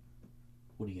I?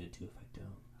 What are you gonna do if I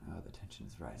don't? Oh, the tension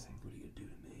is rising. What are you gonna do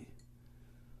to me?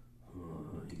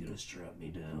 Oh, you gonna strap me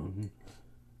down?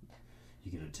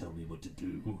 You gonna tell me what to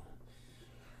do?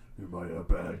 Am I a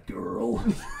bad girl?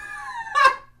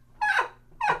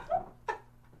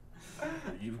 Are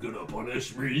you gonna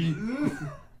punish me?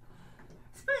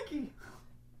 Spanky.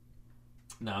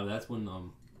 No, that's when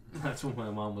my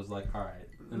mom was like, "All right,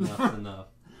 enough's enough."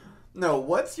 No,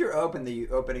 what's your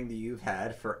opening that you've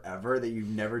had forever that you've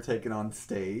never taken on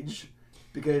stage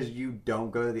because you don't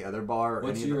go to the other bar? Or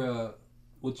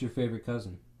What's your favorite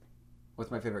cousin? What's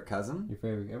my favorite cousin? Your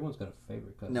favorite? Everyone's got a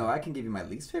favorite cousin. No, I can give you my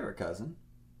least favorite cousin.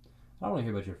 I don't want to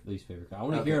hear about your least favorite cousin. I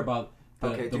want to Okay. hear about the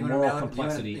do you want moral a male,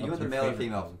 complexity do you of want the your male or favorite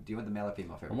female? cousin. Do you want the male or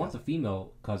female favorite? I want the cousin?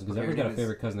 female cousin because Okay, everyone's her got a name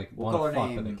favorite cousin they We'll want call to her fuck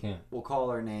name. but they can't. We'll call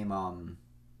her name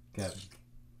Kevin.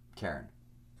 Karen.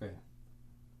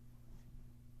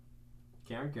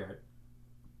 Karen Carrot.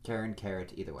 Karen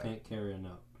Carrot. Either way. Can't carry a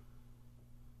note.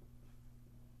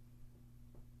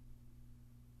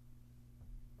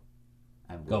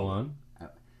 I'm Go waiting. on.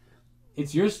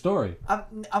 It's your story. I'm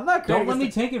not. Don't let creating me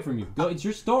this- take it from you. Go. It's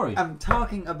your story. I'm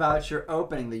talking about your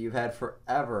opening that you've had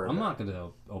forever. I'm not going to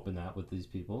open that with these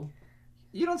people.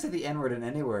 You don't say the N word in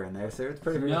anywhere in there, so it's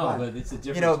pretty. No, fine. but it's a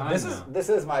different You know, time now. this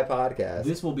is my podcast.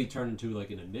 This will be turned into like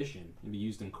an admission and be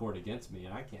used in court against me,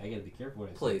 and I got to be careful what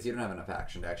I say. Please, you don't have enough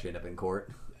action to actually end up in court.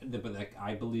 But like,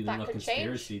 I believe That in enough could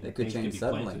conspiracy It that could things could change be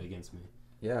suddenly. planted against me.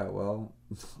 Yeah, well,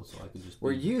 So I could just.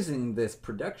 we're be- using this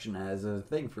production as a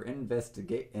thing for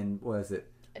Investigative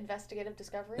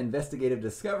discovery. investigative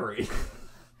discovery.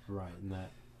 right, and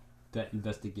that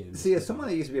investigative. See, as someone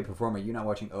that used to be a performer, you not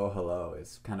watching Oh Hello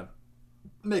is kind of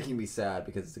making me sad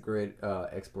because it's a great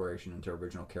exploration into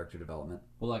original character development.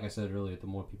 Well, like I said earlier, the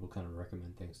more people kind of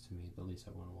recommend things to me, the least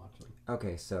I want to watch them.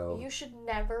 Okay, so You should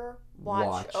never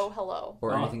watch Oh Hello.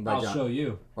 or anything by I'll John show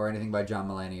you. or anything by John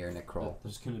Mulaney or Nick Kroll.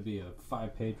 There's going to be a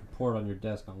 5-page report on your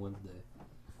desk on Wednesday.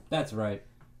 That's right.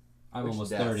 I'm Which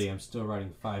almost desk? 30. I'm still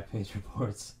writing 5-page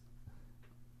reports.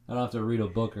 I don't have to read a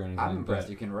book or anything. I'm impressed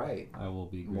but you can write I will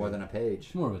be more great. than a page.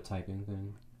 It's more of a typing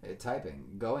thing. Typing,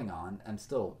 going on, I'm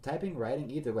still typing,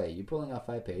 writing, either way. You pulling off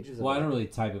 5 pages? Well, I don't really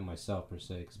type it myself per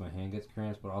se because my hand gets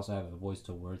cramped, but I also have a voice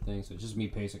to word thing, so it's just me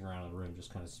pacing around the room,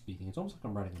 just kind of speaking. It's almost like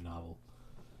I'm writing a novel.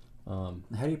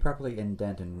 How do you properly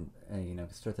indent and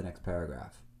start the next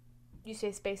paragraph? You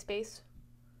say space.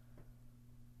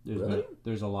 Really?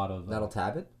 There's a lot of That'll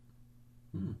tab it.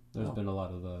 there's been a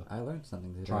lot of I learned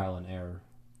something today. trial and error.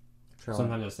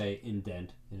 Sometimes I say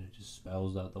indent, and it just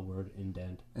spells out the word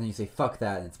indent. And then you say fuck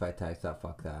that, and it's by text out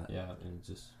fuck that. Yeah, and it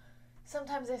just...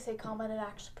 Sometimes I say comma and it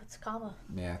actually puts comma.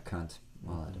 Yeah, cunt.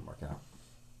 Well, that didn't work out.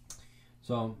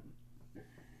 So,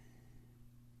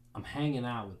 I'm hanging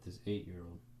out with this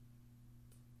 8-year-old.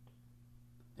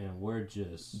 And we're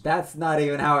just... That's not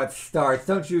even how it starts.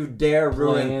 Don't you dare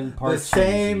ruin Playing the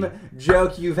same Parcheesi.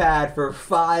 joke you've had for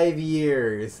 5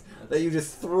 years that you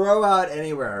just throw out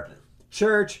anywhere.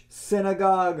 Church,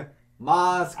 synagogue,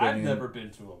 mosque. I've never been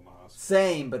to a mosque.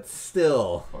 Same, but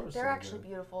still. Of course They're I actually do.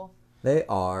 beautiful. They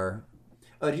are.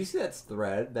 Oh, did you see that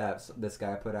thread that this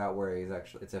guy put out where he's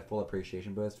actually... It's a full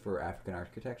appreciation boost for African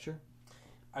architecture?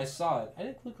 I saw it. I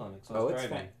didn't click on it because I was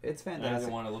driving. It's And I fantastic.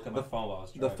 didn't want to look at my phone while I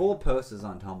was The driving. full post is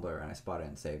on Tumblr, and I spotted it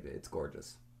and saved it. It's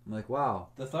gorgeous. I'm like, wow.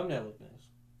 The thumbnail looked nice.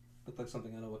 Looked like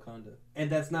something out of Wakanda. And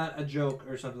that's not a joke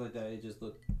or something like that. It just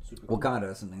looked super cool. Wakanda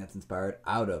is something that's inspired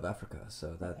out of Africa,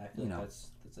 so that, I feel you like know,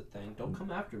 that's a thing. Don't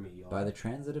come after me, y'all. by the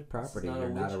transitive property, not a you're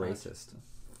not a witch hunt. racist.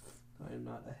 I am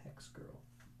not a hex girl.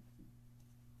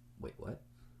 Wait, what?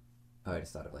 Oh, I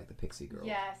just thought of like the Pixie Girl.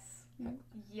 Yes.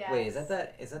 Yes. Wait, is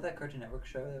that that Cartoon Network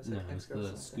show that was No, like it's the Hex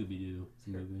Girls? Scooby Doo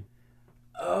movie.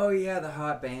 Oh yeah, the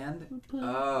hot band.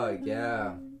 Oh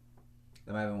yeah.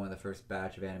 That might have been one of the first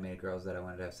batch of animated girls that I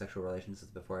wanted to have sexual relations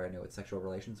with before I knew what sexual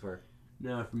relations were.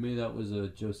 No, for me that was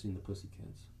Josie and the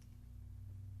Pussycats.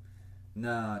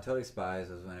 No, Totally Spies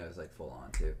was when it was like full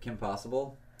on too. Kim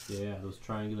Possible? Yeah, those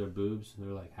triangular boobs.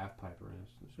 They're like half pipe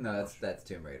ramps. No, that's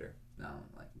Tomb Raider. No,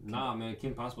 like Nah, man,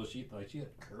 Kim Possible. She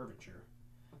had curvature.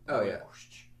 Oh Like, yeah,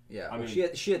 yeah. I Well,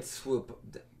 mean- she had swoop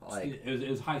like it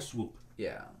was high swoop.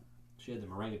 yeah. She had the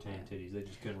orangutan titties. They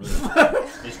just couldn't really.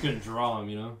 They just couldn't draw them,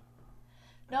 you know.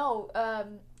 No,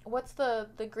 what's the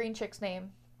green chick's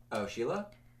name? Oh, Sheila?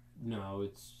 No,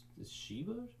 it's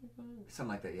Sheba or something. Something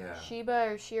like that, yeah.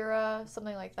 Sheba or Shira,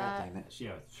 something like God that. damn it.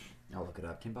 Yeah, I'll look it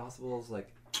up. Kim Possible's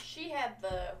like She had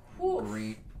the whoof.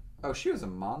 green. Oh, she was a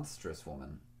monstrous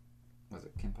woman. Was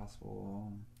it Kim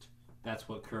Possible? that's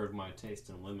what curved my taste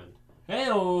in women. Hey,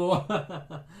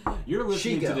 you're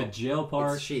listening to She-Go. the Jail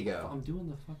Park. It's She-Go. I'm doing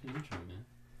the fucking intro, man.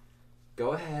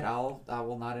 Go ahead. I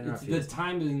will not interrupt The you.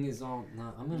 timing is all.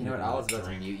 No, I'm gonna You know make what? I was another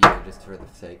about to drink. mute you just for the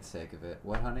sake of it.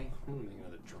 What, honey? I'm gonna make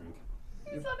another drink.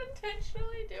 He's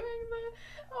unintentionally doing the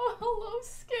oh hello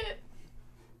skit.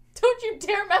 Don't you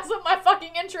dare mess up my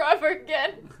fucking intro ever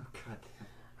again. Oh, God damn.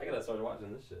 I gotta start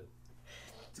watching this shit.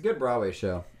 It's a good Broadway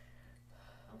show.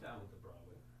 I'm down with the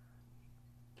Broadway.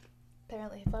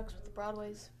 Apparently he fucks with the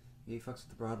Broadways. He fucks with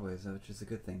the Broadways, which is a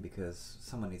good thing because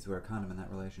someone needs to wear a condom in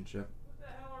that relationship. What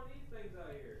the hell are these things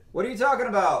out here? What are you talking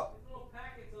about? These little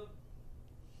packets of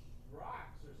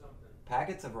rocks or something.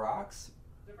 Packets of rocks?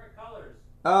 Different colors.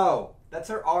 Oh, that's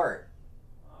her art.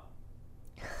 Oh.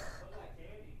 Look like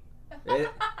candy.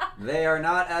 They are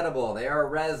not edible. They are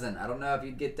resin. I don't know if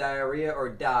you'd get diarrhea or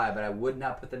die, but I would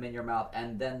not put them in your mouth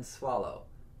and then swallow.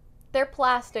 They're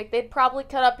plastic. They'd probably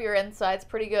cut up your insides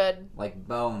pretty good. Like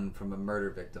bone from a murder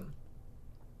victim.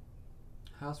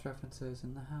 House references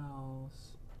in the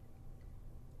house.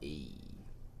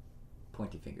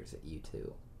 Pointy fingers at you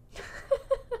too.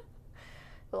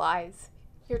 Lies.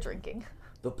 You're drinking.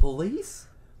 The police?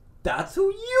 That's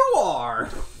who you are!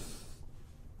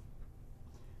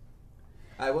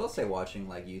 I will say watching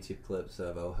like YouTube clips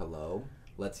of Oh Hello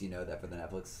lets you know that for the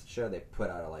Netflix show they put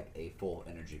out a full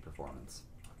energy performance.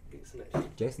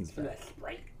 Jason's Some of back. that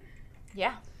Sprite.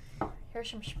 Yeah. Here's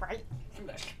some Sprite. Some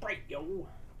of that Sprite, yo.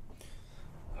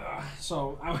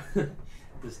 So,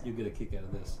 you get a kick out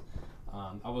of this.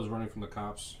 I was running from the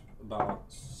cops about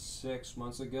 6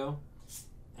 months ago,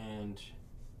 and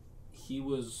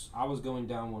I was going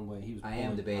down one way. He was. I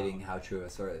am pulling debating out. how true a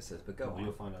story this is, but go You'll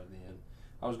on. find out in the end.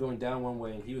 I was going down one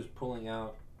way, and he was pulling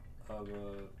out of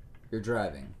a. You're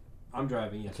driving. I'm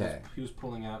driving. Yes. Okay. He was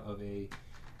pulling out of a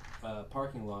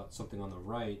parking lot, something on the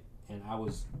right, and I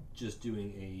was just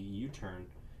doing a U-turn,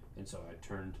 and so I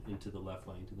turned into the left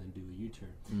lane to then do a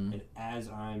U-turn. Mhm. And as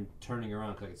I'm turning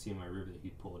around, because I could see in my rear that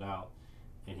he'd pulled out,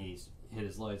 and he's hit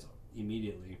his lights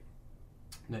immediately,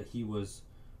 that he was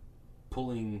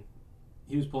pulling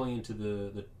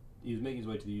into he was making his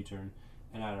way to the U-turn,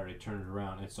 and I'd already turned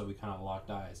around, and so we kind of locked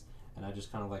eyes, and I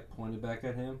just kind of like pointed back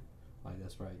at him, like,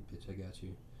 that's right, bitch, I got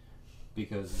you.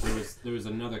 Because there was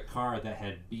another car that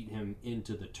had beat him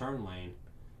into the turn lane,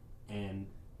 and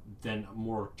then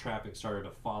more traffic started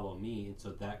to follow me, and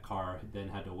so that car then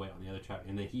had to wait on the other traffic,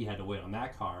 and then he had to wait on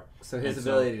that car. So his And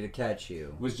ability to catch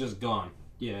you. was just gone.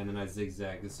 Yeah, and then I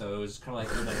zigzagged, and so it was kind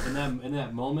of like in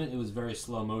that moment, it was very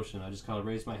slow motion. I just kind of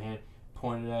raised my hand,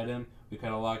 pointed at him. We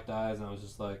kind of locked eyes, and I was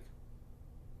just like,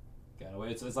 got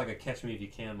away. It's like a catch me if you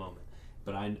can moment.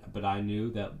 but I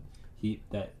knew that he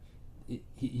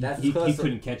That's as close to-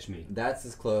 couldn't catch me. That's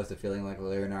as close to feeling like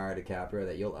Leonardo DiCaprio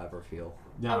that you'll ever feel.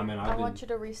 No, I mean I want you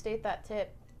to restate that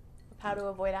tip of how to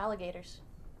avoid alligators.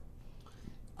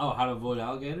 Oh, how to avoid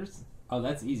alligators? Oh,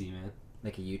 that's easy, man.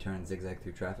 Make a U-turn, zigzag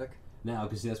through traffic. No,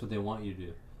 because that's what they want you to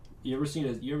do. You ever seen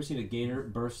a gator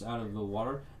burst out of the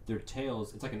water? Their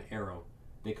tails, it's like an arrow.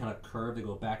 They kind of curve, they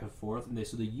go back and forth, and they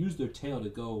use their tail to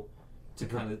go to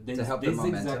kind of they help they the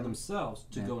zigzag momentum. themselves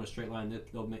to Yeah. go in a straight line.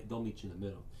 They'll meet you in the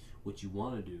middle. What you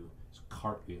want to do is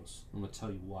cartwheels. I'm gonna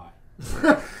tell you why.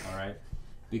 All right,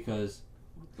 because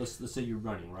let's say you're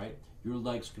running, right? Your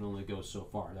legs can only go so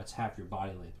far. That's half your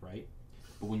body length, right?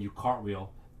 But when you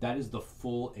cartwheel, that is the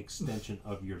full extension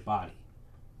of your body.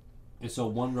 And so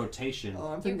one rotation.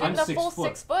 Oh, You're I'm getting a 6 full foot.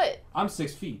 6 foot. I'm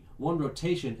 6 feet. One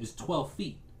rotation is 12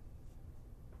 feet.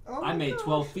 Oh I my made gosh.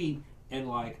 12 feet in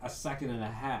like a second and a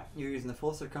half. You're using the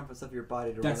full circumference of your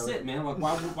body to That's run away. it, man. Like,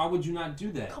 why would you not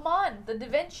do that? Come on, the Da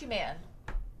Vinci Man.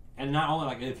 And not only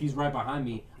like if he's right behind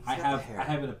me, I got have the hair. I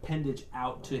have an appendage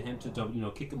out to him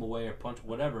to kick him away or punch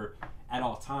whatever at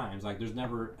all times. Like there's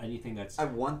never anything that's I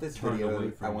want this turned away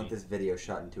video. from I want me. this video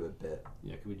shot into a bit.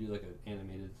 Yeah. Can we do like an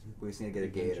animated? We just need to get a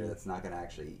gator Adventure. that's not gonna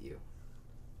actually eat you.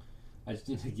 I just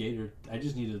need a gator. I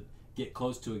just need to get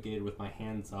close to a gator with my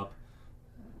hands up,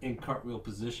 in cartwheel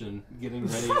position, getting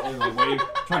ready and like waiting,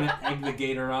 trying to egg the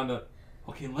gator onto.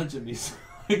 Okay, lunge at me. So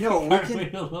I No, we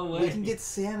cartwheel away. We can get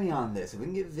Sammy on this. If we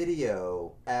can get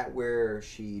video at where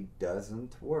she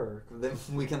doesn't work, then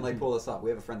we can like pull this off. We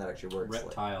have a friend that actually works. Like,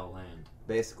 reptile land.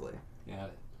 basically, Yeah.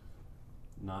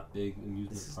 Not big amusement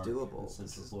this is park in doable. Central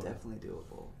This is Florida. definitely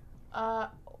doable.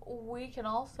 We can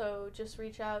also just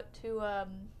reach out to I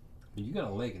mean, you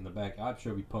got a lake in the back. I'm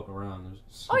sure we poke around.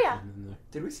 There's Oh, yeah. something in there.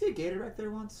 Did we see a gator back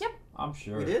there once? Yep. I'm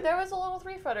sure. We did. there was a little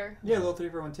 3-footer. Yeah, a little 3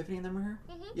 for 1 Tiffany and them were here.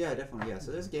 Mhm. Yeah, definitely. Yeah,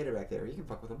 so there's a gator back there. You can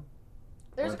fuck with him.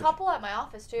 There's a Wouldn't couple at my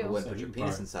office You too. wouldn't So put your you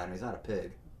penis are- inside him. He's not a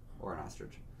pig or an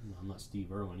ostrich. No, I'm not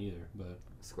Steve Irwin either, but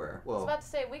Square. I was Well, about to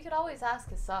say we could always ask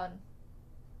his son.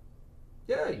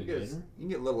 yeah, The you gator? can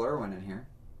get little Irwin in here.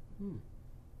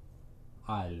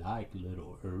 I like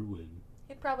little Irwin.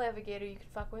 He'd probably have a gator you could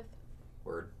fuck with.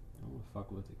 Word. I don't want to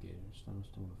fuck with a gator. Just don't want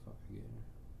to fuck a gator.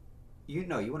 You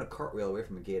know, you want to cartwheel away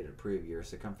from a gator to prove your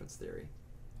circumference theory.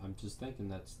 I'm just thinking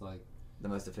that's like The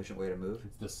most efficient way to move.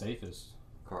 it's the safest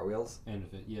Cartwheels. end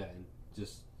of it. Yeah, and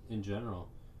just in general.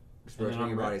 Just And then rotating I'm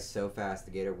your re- body so fast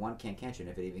the gator one can't catch you,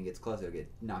 and if it even gets close, it'll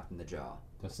get knocked in the jaw.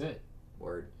 That's it.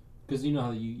 Word. Because you know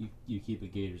how you keep a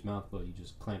gator's mouth closed, you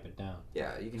just clamp it down.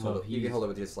 Yeah, you can So hold it. You can he's- hold it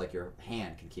with just like your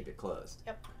hand can keep it closed.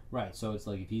 Right, so it's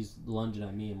like if he's lunging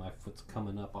at me and my foot's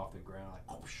coming up off the ground, like,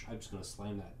 oh, I'm just gonna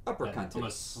slam that. Uppercut. I'm gonna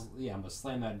I'm gonna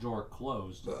slam that drawer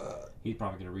closed. But He's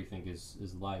probably gonna rethink his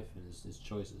life and his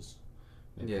choices.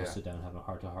 Maybe Yeah. we'll sit down and have a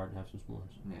heart to heart and have some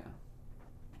s'mores. yeah,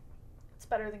 It's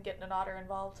better than getting an otter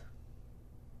involved.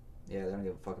 yeah, they don't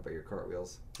give a fuck about your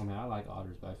cartwheels. I mean, I like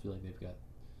otters, but I feel like they've got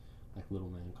like little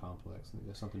man complex and they've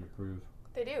got something to prove.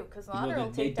 They do, because an You know, otter they-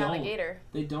 will they take down a don't. gator.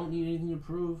 They don't need anything to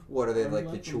prove. What are they I like? The like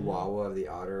them, yeah. Chihuahua of the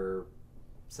otter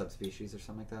subspecies or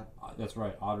something like that? That's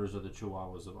right. Otters are the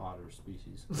chihuahuas of otter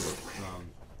species.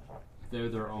 They're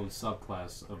their own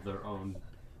subclass of their own.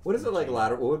 What is it like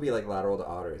lateral? What would be like lateral to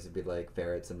otters? It'd be like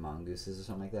ferrets and mongooses or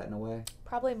something like that in a way.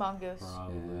 Probably mongoose.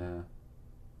 Probably. Yeah.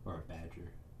 Or a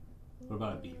badger. What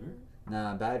about a beaver?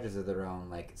 Nah, badgers are their own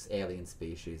like alien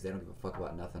species. They don't give a fuck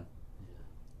about nothing.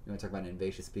 You want to talk about an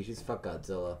invasive species? Fuck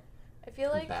Godzilla. I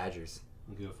feel And like badgers.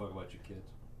 Don't give a fuck about your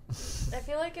kids. I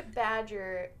feel like a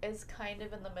badger is kind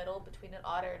of in the middle between an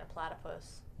otter and a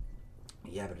platypus.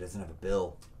 Yeah, but it doesn't have a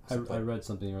bill. I read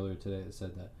something earlier today that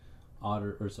said that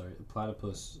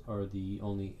platypus are the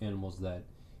only animals that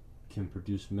can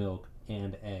produce milk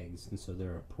and eggs, and so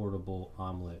they're a portable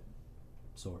omelet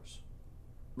source.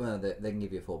 Well, they can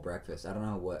give you a full breakfast. I don't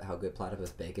know how good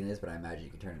platypus bacon is, but I imagine you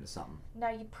can turn it into something. Now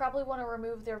you'd probably want to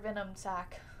remove their venom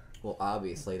sac. Well,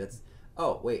 obviously that's.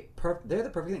 Oh wait, they're the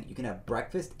perfect thing. You can have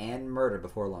breakfast and murder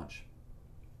before lunch.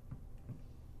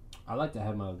 I like to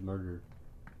have my murder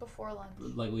Before lunch.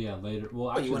 like later. Well,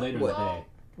 Oh, you actually want- later in what? the day.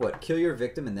 What? Kill your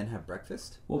victim and then have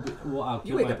breakfast? I'll You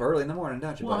kill wake my- up early in the morning,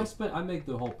 don't you, Well, buddy? I make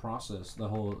the whole process, the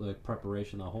whole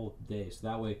preparation, the whole day. So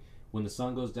that way, when the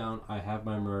sun goes down, I have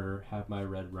my murder, have my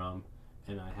red rum,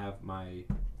 and I have my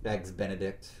Eggs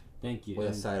Benedict thank you. with a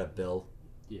And, side of Bill.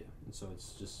 yeah, and so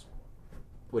it's just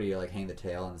What do you like? Hang the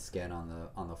tail and the skin on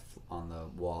the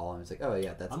wall, and it's like, oh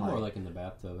yeah, that's I'm my. more like in the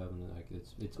bathtub having like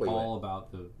it's Wait, all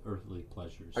about the earthly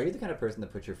pleasures. Are you the kind of person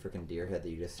that puts your freaking deer head that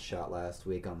you just shot last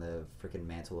week on the freaking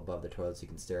mantle above the toilet so you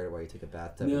can stare at it while you take a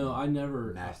bathtub? No, and I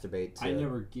never masturbate. To I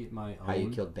never get my own. how you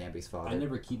killed Bambi's father. I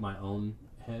never keep my own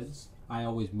heads. I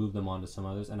always move them on to some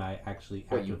others, and I actually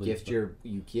What, you actively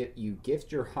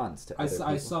gift your hunts to I, other people?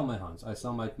 I sell my hunts. I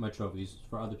sell my trophies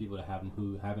for other people to have them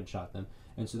who haven't shot them,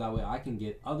 and so that way I can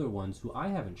get other ones who I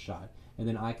haven't shot, and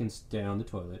then I can stand on the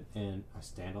toilet and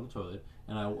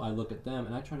I look at them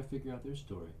and I try to figure out their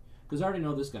story because I already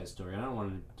know this guy's story. I don't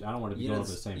want to be going over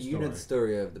the same story. You know the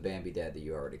story of the Bambi dad that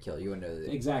you already killed. You want to know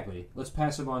that. Exactly. Let's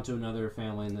pass him on to another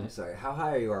family. I'm sorry. How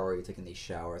high are you? Where you're taking these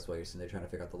showers while you're sitting there trying to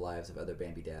figure out the lives of other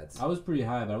Bambi dads? I was pretty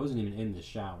high, but I wasn't even in the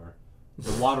shower.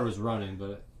 The water was running,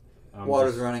 but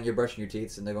Water's running. You're brushing your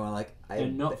teeth, and they're going like.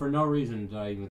 For no reason did I even